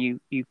different when you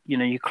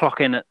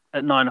clock in at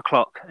 9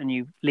 o'clock and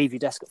you leave your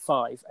desk at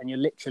 5, and you're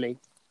literally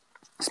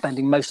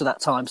spending most of that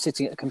time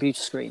sitting at a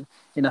computer screen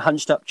in a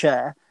hunched up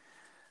chair.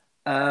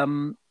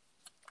 And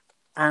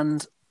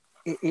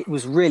it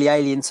was really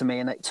alien to me,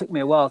 and it took me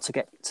a while to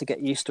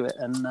get used to it.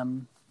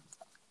 I'm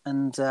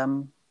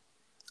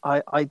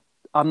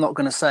not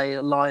going to say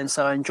a lie and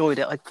say I enjoyed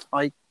it.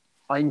 I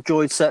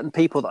enjoyed certain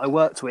people that I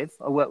worked with.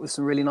 I worked with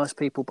some really nice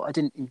people, but I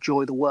didn't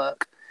enjoy the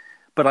work.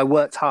 But I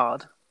worked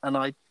hard, and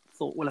I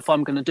thought, well, if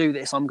I'm going to do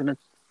this, I'm going to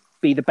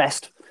be the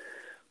best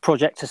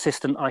project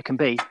assistant I can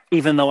be,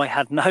 even though I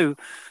had no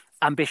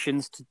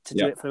ambitions to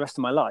do it for the rest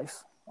of my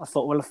life. I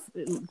thought, well,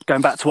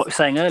 going back to what we were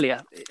saying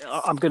earlier,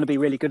 I'm going to be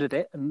really good at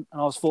it. And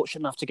I was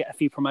fortunate enough to get a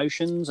few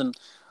promotions, and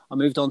I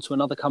moved on to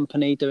another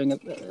company doing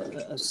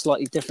a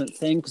slightly different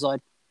thing because I'd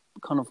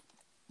kind of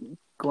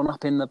gone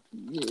up in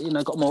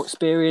got more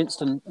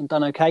experienced and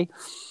done okay.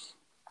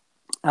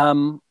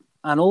 And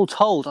all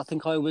told, I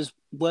think I was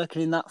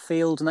working in that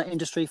field and that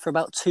industry for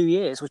about 2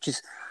 years, which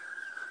is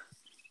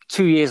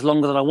 2 years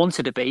longer than I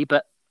wanted to be.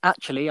 But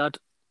actually, I'd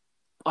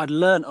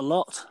learned a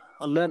lot.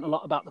 I learned a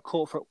lot about the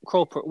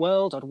corporate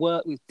world. I'd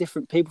worked with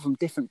different people from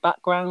different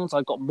backgrounds.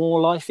 I got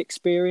more life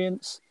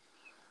experience.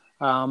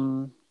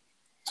 I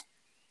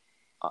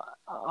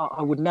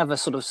would never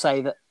sort of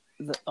say that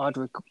I'd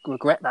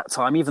regret that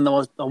time, even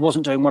though I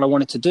wasn't doing what I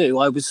wanted to do.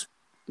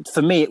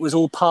 For me, it was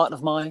all part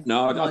of my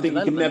I think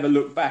you can never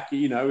look back.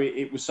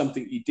 It was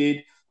something you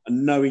did,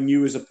 and knowing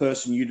you as a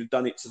person, you'd have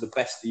done it to the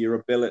best of your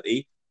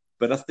ability.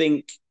 But I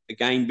think,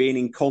 again, being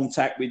in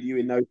contact with you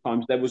in those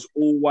times, there was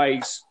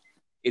always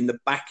in the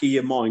back of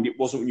your mind, it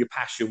wasn't your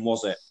passion,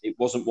 was it? It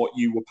wasn't what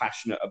you were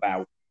passionate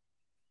about.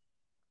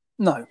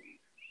 No,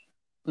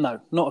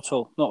 not at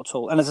all, not at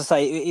all. And as I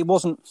say, it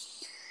wasn't.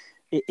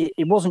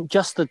 It wasn't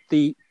just the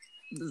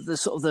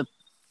sort of the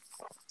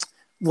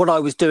what I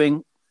was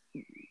doing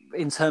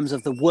in terms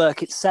of the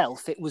work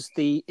itself. It was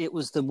the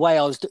way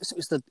I was.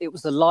 It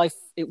was the life.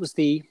 It was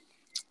the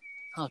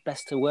how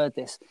best to word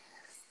this.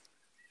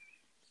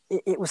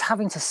 It was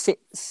having to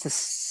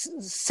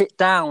sit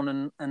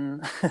down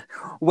and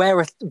wear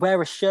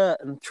a shirt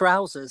and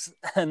trousers,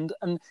 and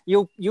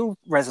you'll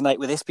resonate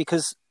with this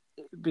because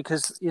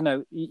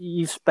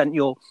you've spent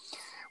your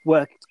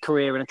work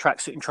career in a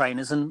tracksuit and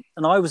trainers, and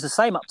I was the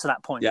same up to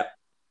that point. Yeah.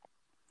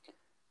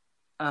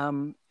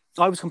 I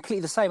was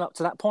completely the same up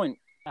to that point.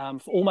 For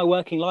all my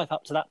working life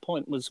up to that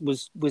point was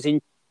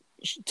in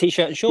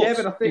t-shirt and shorts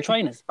and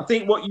trainers. I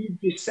think what you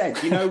just said,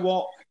 you know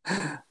what?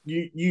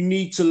 you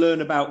need to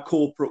learn about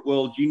corporate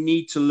world. You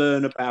need to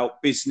learn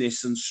about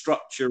business and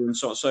structure and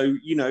so on. So,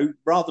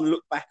 rather than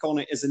look back on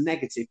it as a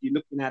negative, you're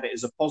looking at it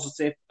as a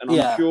positive. And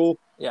I'm sure,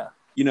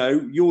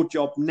 your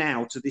job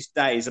now to this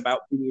day is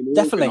about being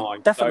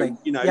organised. Definitely.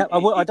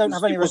 So, I don't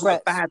have any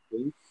regrets. A bad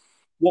thing.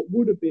 What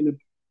would have been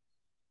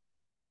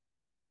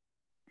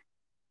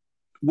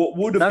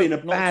a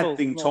bad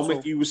thing, Tom,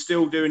 if you were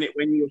still doing it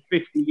when you were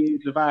 50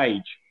 years of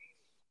age?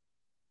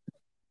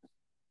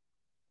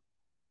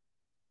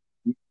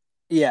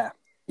 Yeah.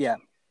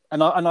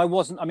 And I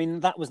wasn't. I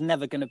mean, I was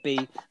never going to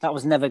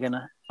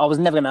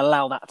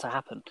allow that to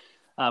happen.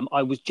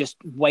 I was just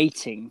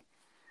waiting.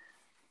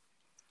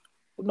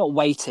 Not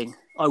waiting.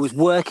 I was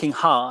working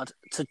hard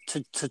to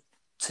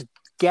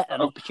get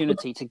an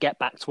opportunity to get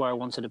back to where I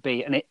wanted to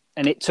be, and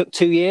it took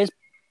 2 years.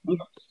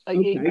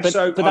 Okay, but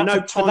I know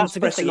time's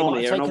pressing on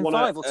here, and I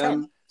want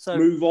to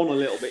move on a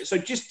little bit. So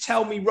just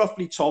tell me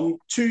roughly, Tom,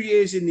 2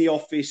 years in the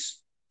office,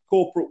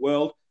 corporate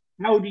world.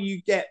 How do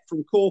you get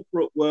from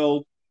corporate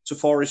world to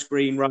Forest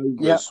Green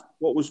Rovers? Yep.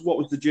 What was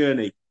the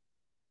journey?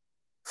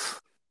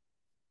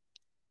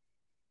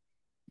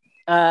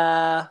 Say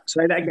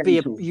that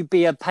again. You'd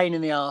be a pain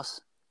in the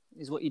arse,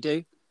 is what you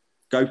do.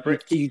 Go for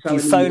it. You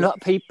phone up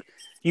people.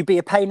 You'd be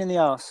a pain in the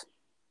arse.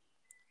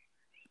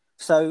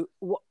 So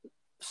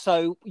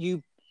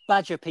you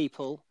badger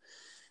people,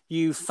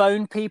 you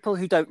phone people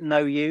who don't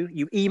know you,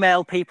 you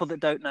email people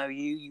that don't know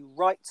you, you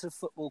write to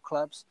football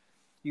clubs,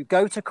 you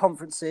go to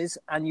conferences,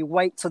 and you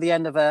wait till the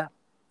end of a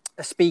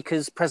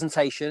speaker's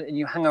presentation, and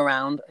you hang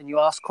around and you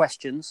ask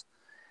questions,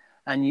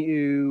 and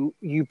you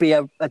be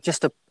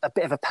just a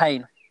bit of a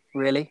pain,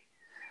 really.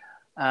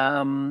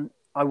 I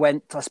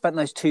spent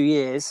those 2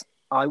 years.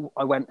 I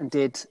went and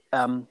did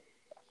an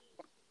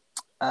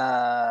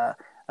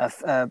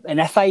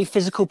FA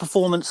physical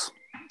performance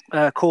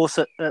course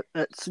at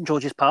St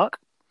George's Park.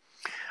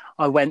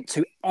 I went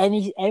to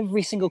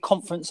every single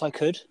conference I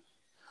could.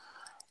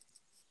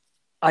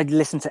 I'd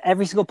listened to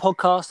every single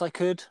podcast I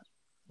could.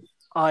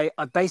 I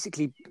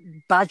basically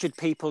badgered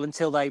people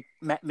until they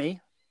met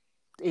me,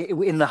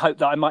 in the hope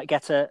that I might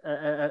get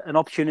an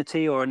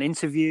opportunity or an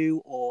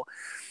interview, or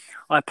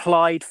I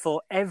applied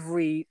for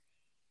every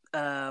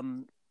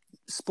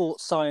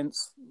sports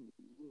science,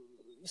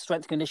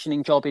 strength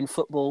conditioning job in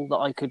football that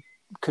I could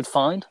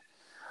find.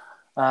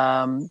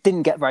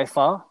 Didn't get very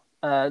far,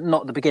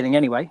 not at the beginning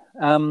anyway.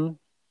 And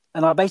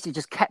I basically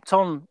just kept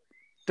on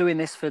doing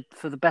this for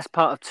the best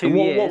part of 2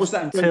 years. What was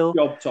that until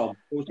job, Tom?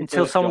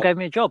 Until someone gave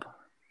me a job.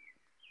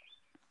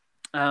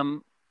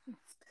 That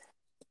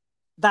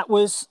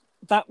was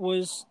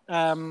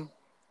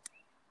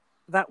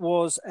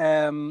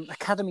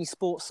academy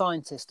sports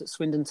scientist at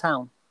Swindon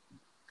Town.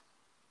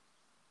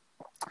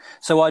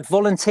 So I'd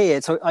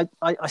volunteered. So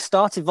I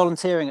started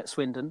volunteering at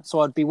Swindon. So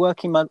I'd be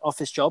working my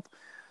office job,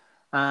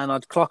 and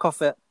I'd clock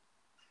off at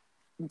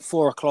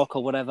 4:00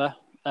 or whatever.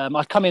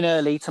 I'd come in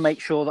early to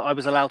make sure that I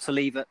was allowed to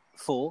leave at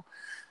 4.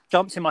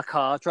 Jumped in my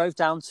car, drove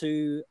down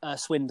to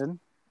Swindon,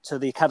 to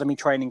the academy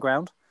training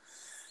ground,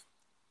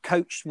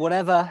 coached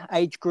whatever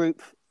age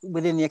group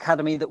within the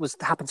academy that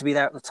happened to be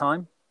there at the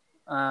time.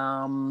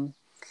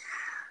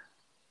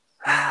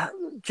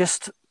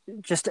 Just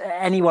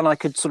anyone I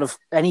could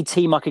any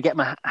team I could get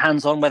my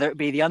hands on, whether it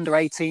be the under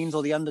 18s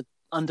or the under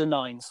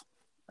 9s.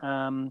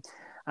 And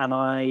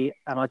I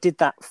did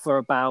that for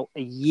about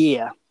a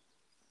year,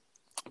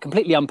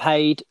 completely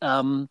unpaid.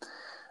 And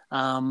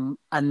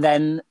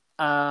then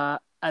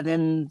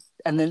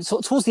sort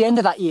of towards the end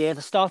of that year,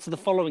 the start of the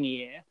following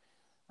year,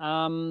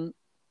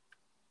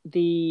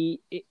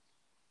 the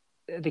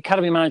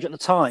academy manager at the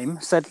time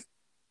said,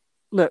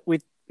 "Look,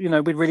 we'd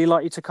really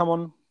like you to come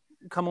on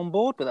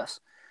board with us.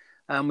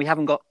 We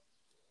haven't got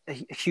a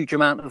huge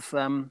amount of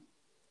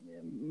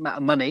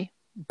money,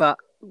 but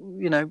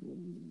we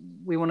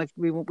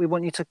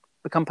want you to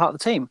become part of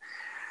the team."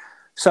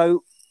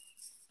 So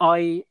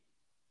I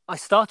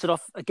started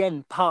off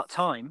again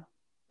part-time,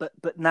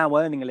 but now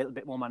earning a little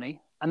bit more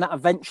money, and that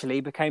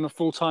eventually became a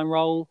full-time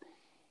role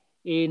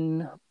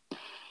in,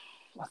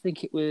 I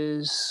think it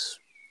was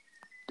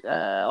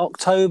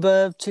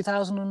October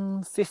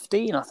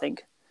 2015, I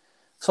think.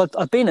 So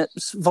I'd been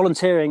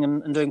volunteering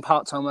and doing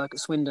part-time work at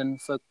Swindon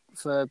for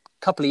a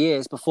couple of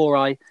years before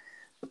I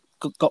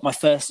got my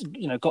first,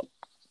 got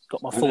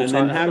my full-time. And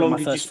then how long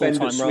did you spend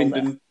at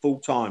Swindon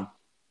full-time?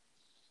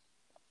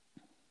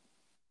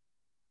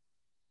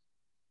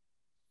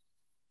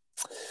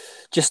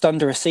 Just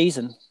under a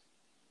season.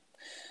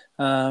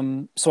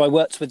 So I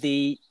worked with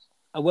the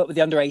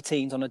under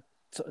 18s on a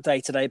sort of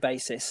day-to-day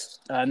basis,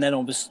 and then I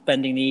was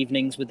spending the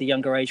evenings with the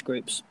younger age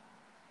groups.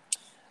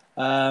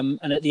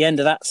 And at the end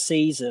of that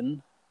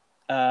season,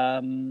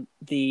 the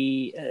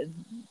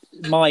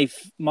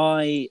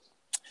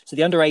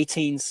under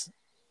 18s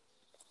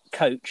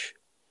coach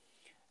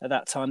at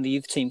that time, the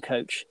youth team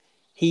coach,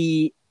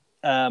 he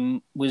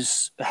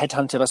was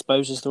headhunted, I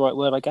suppose is the right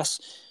word, I guess,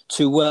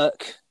 to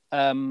work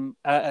to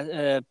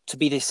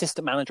be the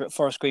assistant manager at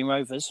Forest Green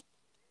Rovers,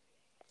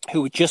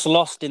 who had just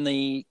lost in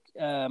the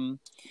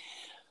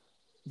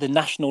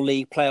National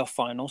League playoff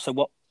final. So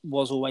what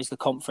was always the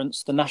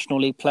conference, the National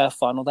League playoff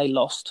final, they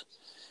lost.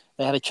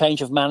 They had a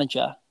change of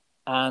manager,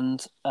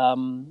 and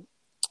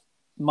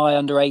my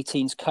under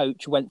 18s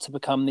coach went to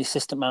become the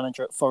assistant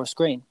manager at Forest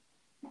Green.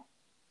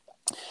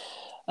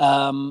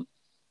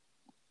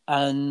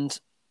 And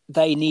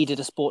they needed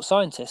a sports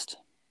scientist,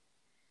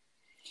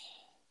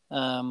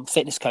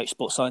 fitness coach,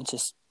 sports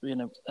scientist,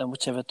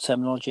 whichever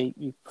terminology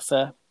you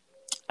prefer.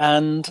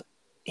 And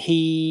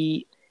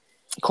he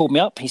called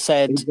me up. He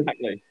said,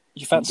 "Exactly.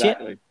 You fancy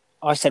it?"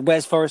 I said,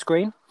 "Where's Forest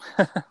Green?"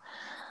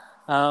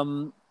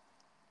 I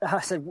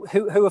said,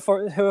 "Who are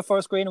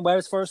Forest Green, and where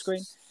is Forest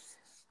Green?"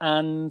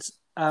 And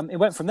it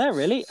went from there,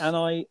 really. And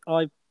I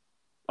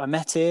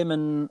met him,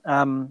 and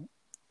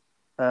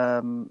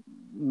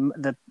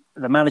the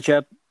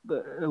manager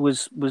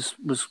was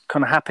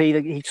kind of happy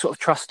that he sort of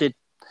trusted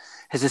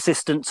his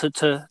assistant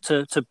to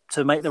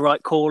make the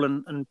right call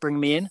and bring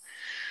me in.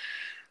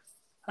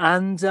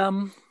 And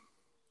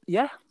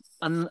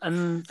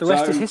and the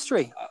rest is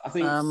history. I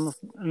think and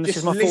this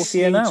is my 4th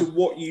year now. To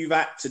what you've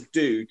had to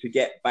do to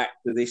get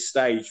back to this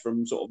stage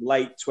from sort of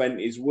late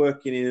 20s,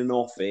 working in an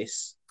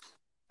office,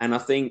 and I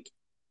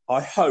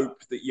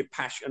hope that your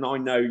passion, and I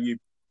know you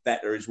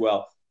better as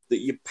well,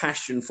 that your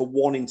passion for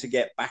wanting to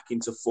get back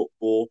into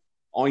football.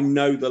 I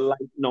know the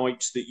late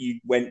nights that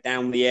you went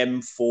down the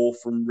M4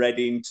 from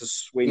Reading to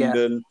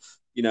Swindon,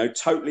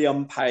 totally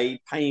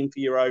unpaid, paying for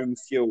your own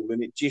fuel.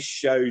 And it just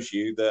shows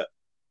you that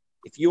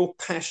if you're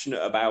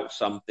passionate about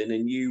something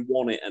and you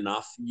want it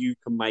enough, you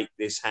can make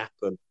this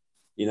happen,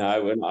 and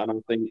I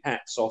think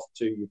hats off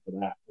to you for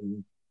that.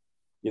 And,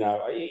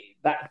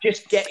 that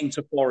just getting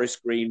to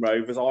Forest Green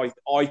Rovers, I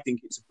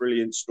think it's a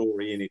brilliant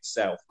story in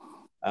itself.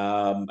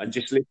 And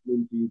just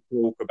listening to you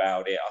talk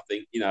about it, I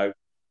think,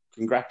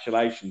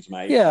 congratulations,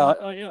 mate. Yeah.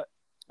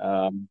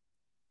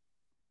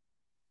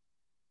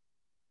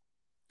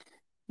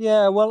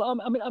 Yeah,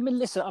 well, I mean,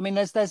 listen. I mean,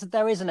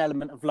 there is an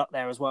element of luck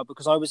there as well,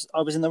 because I was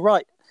in the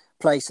right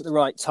place at the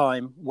right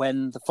time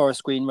when the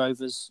Forest Green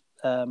Rovers,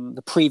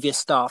 the previous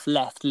staff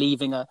left,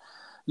 leaving a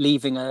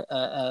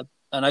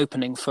an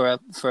opening for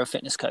a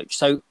fitness coach.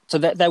 So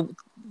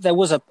there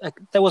was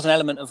an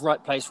element of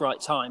right place, right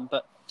time.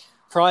 But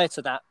prior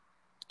to that,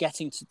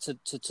 getting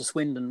to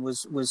Swindon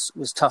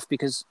was tough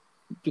because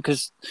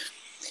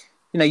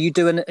you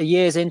do a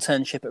year's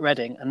internship at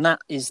Reading, and that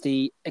is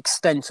the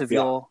extent of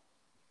your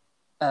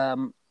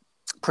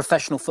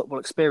professional football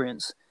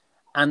experience.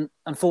 And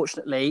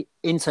unfortunately,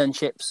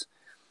 internships,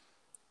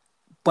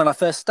 when I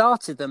first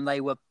started them, they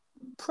were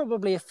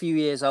probably a few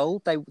years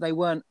old. They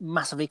weren't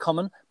massively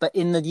common, but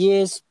in the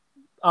years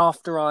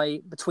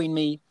between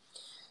me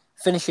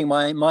finishing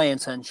my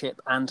internship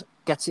and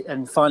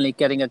finally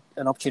getting an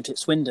opportunity at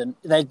Swindon,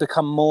 they'd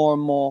become more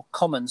and more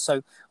common.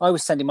 So I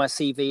was sending my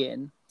CV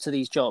in to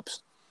these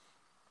jobs,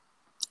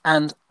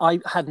 and I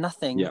had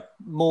nothing better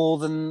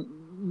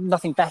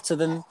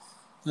than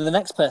the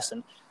next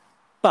person.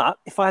 But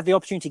if I had the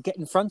opportunity to get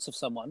in front of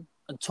someone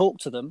and talk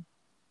to them,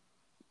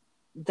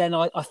 then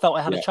I felt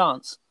I had a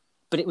chance.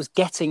 But it was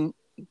getting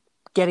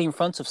in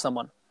front of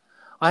someone.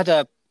 I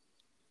don't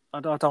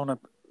want to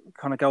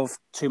kind of go off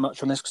too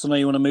much on this because I know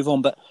you want to move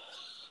on, but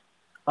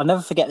I'll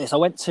never forget this. I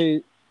went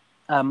to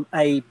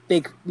a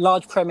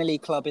large Premier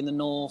League club in the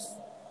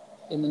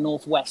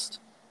northwest.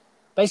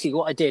 Basically,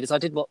 what I did is I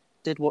did what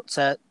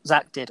Zach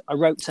did. I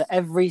wrote to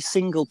every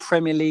single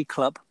Premier League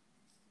club,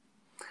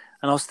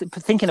 and I was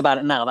thinking about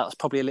it now. That was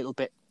probably a little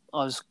bit.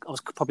 I was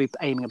probably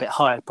aiming a bit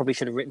higher. Probably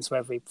should have written to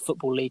every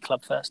football league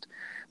club first,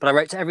 but I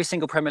wrote to every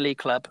single Premier League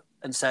club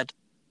and said,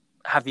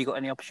 "Have you got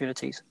any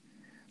opportunities?"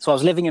 So I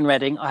was living in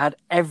Reading. I had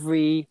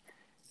every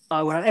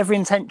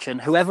intention.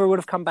 Whoever would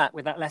have come back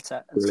with that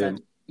letter and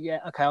said,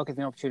 "Yeah, okay, I'll give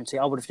you an opportunity,"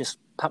 I would have just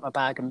packed my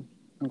bag and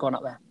gone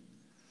up there,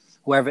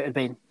 wherever it had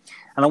been.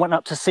 And I went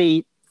up to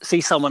see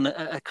someone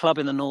at a club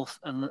in the north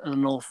and the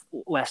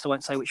northwest. I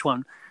won't say which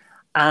one.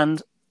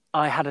 And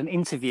I had an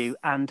interview,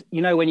 and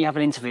when you have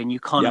an interview and you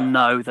kind of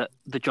know that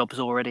the job's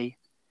already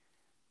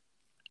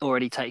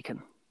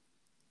taken,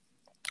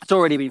 it's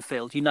already been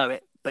filled. You know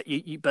it, but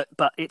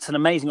but it's an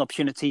amazing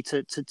opportunity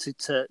to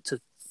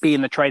be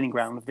in the training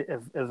ground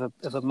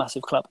of a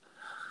massive club.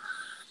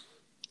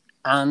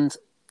 And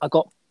I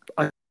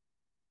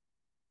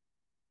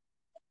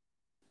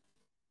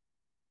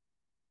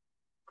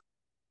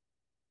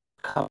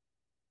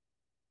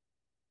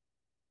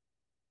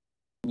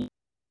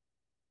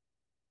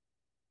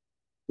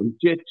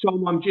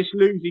Tom, I'm just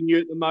losing you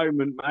at the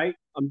moment, mate.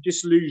 I'm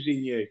just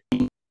losing you.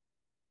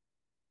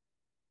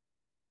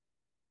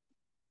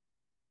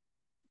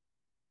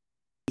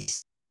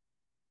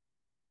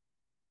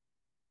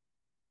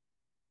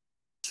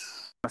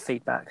 my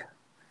feedback,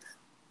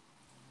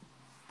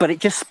 but it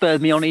just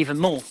spurred me on even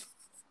more.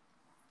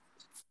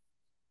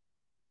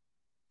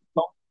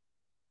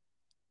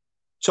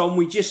 Tom,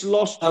 we just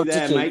lost you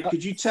there, mate.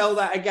 Could you tell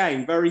that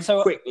again very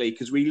quickly?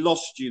 Because we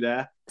lost you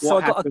there.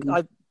 What happened?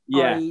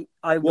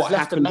 I was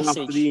left a message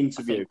after the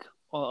interview, I think,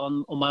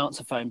 on my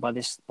answer phone by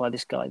this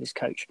guy, this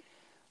coach,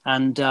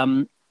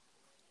 and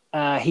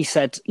he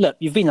said, "Look,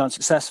 you've been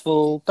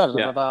unsuccessful.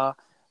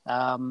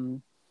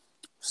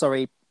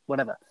 Sorry,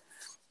 whatever."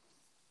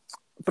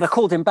 But I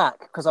called him back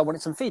because I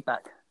wanted some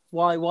feedback.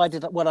 Why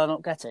did I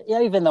not get it?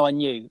 Yeah, even though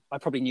I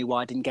probably knew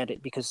why I didn't get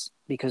it because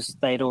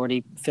they had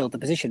already filled the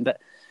position.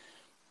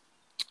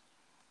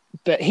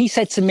 But he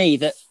said to me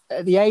that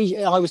at the age,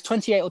 I was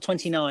 28 or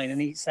 29,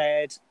 and he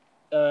said,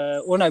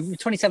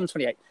 27,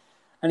 28.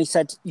 And he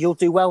said, "You'll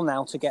do well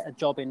now to get a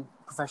job in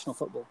professional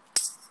football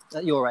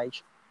at your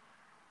age."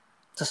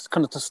 Just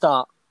kind of to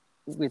start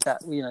with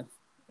that,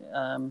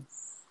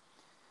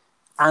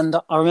 and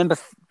I remember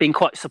being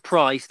quite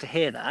surprised to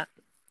hear that,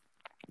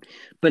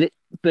 but it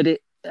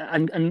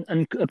and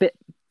a bit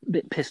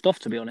pissed off,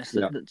 to be honest,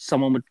 that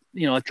someone would,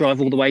 I'd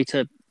drive all the way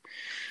to,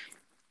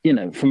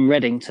 from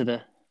Reading to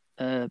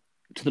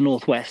the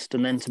northwest,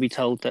 and then to be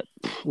told that,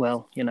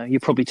 well, you're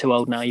probably too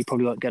old now. You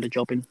probably won't get a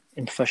job in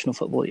professional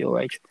football at your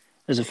age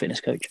as a fitness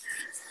coach.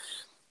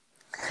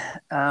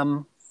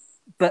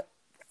 But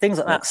things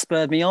like that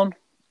spurred me on.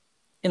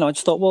 I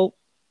just thought, well,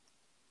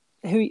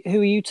 who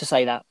are you to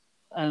say that?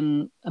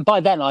 And by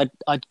then I think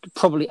I'd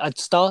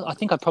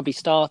probably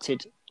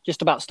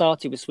just about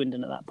started with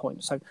Swindon at that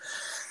point. So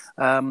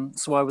I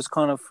was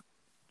kind of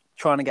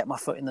trying to get my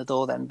foot in the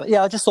door then. But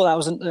yeah, I just thought that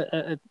was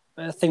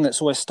a thing that's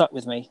always stuck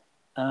with me.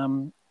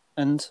 And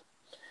there's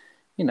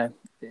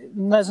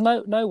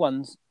no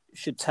one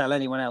should tell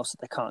anyone else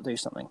that they can't do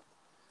something.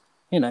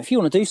 If you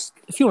want to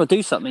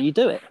do something, you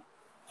do it.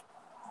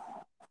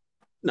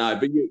 No,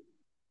 but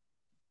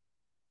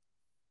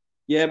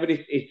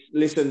it's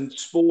listen,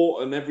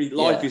 sport and every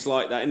life is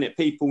like that, isn't it?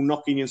 People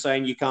knocking and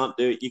saying you can't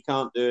do it,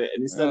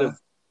 and instead of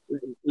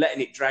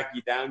letting it drag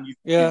you down, you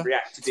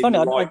reacted in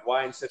the right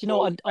way and said,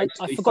 I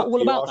forgot all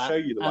about that. I'll show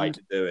you the way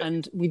to do it.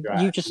 And with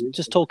you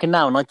just talking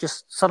now, and I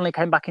just suddenly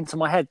came back into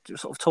my head,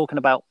 sort of talking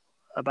about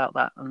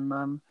that,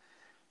 and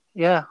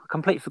I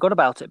completely forgot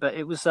about it. But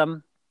it was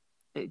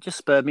it just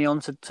spurred me on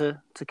to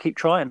keep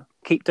trying,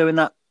 keep doing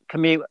that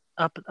commute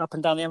up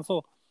and down the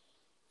M4.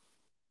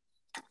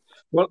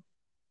 Well,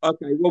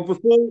 okay. Well,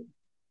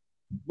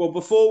 Well,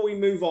 before we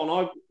move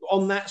on,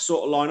 on that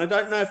sort of line, I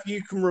don't know if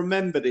you can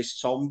remember this,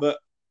 Tom, but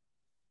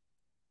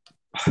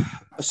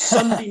a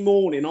Sunday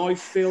morning, I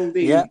filled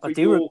Yeah, in for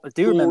your I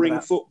do remember touring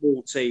that.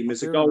 football team I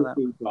as a do remember that.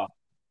 goalkeeper,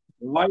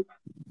 right?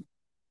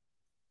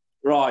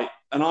 Right.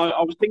 And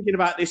I was thinking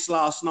about this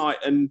last night,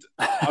 and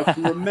I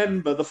can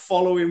remember the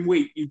following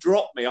week you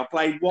dropped me. I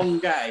played one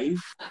game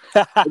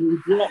and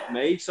you dropped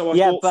me. So I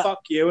Yeah, thought, but fuck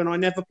you. And I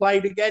never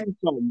played again,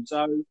 Tom.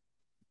 So,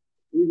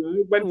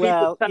 when people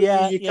well, tell you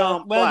yeah, you yeah.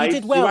 can't Well, you play,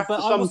 did you well, have but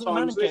to I wasn't the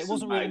sometimes manager. It listen,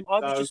 wasn't really. mate. I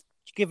was So, just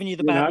giving you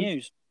the you bad know,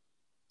 news.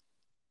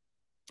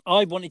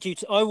 I wanted you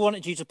to. I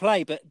wanted you to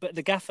play, but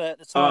the gaffer at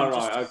the all time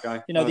just, right.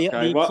 Okay. you know,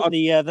 Okay.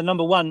 Well, the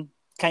number one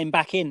came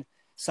back in.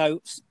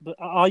 So, but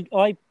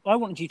I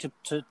wanted you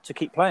to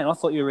keep playing. I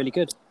thought you were really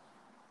good.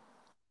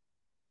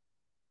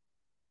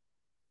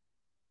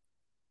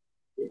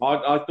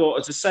 I thought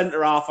as a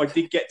centre half, I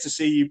did get to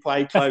see you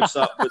play close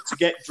up, but to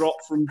get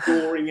dropped from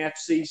Goring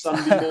FC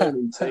Sunday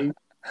morning team,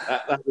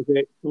 that was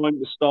it. Time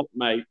to stop,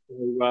 mate.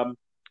 So,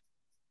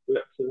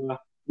 but,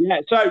 yeah.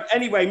 So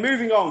anyway,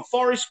 moving on.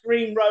 Forest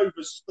Green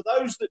Rovers. For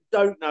those that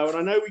don't know, and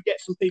I know we get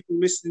some people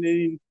listening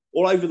in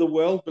all over the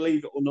world,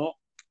 believe it or not.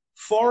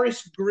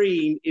 Forest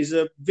Green is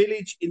a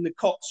village in the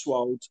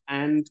Cotswolds,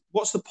 and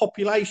what's the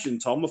population,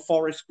 Tom, of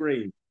Forest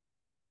Green?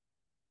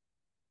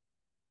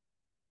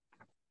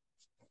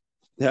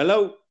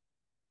 Hello,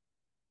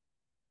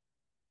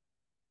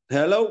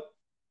 hello,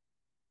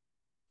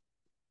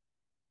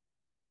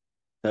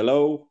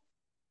 hello.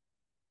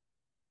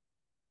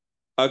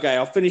 Okay,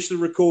 I'll finish the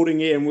recording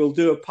here, and we'll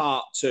do a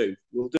part two. We'll do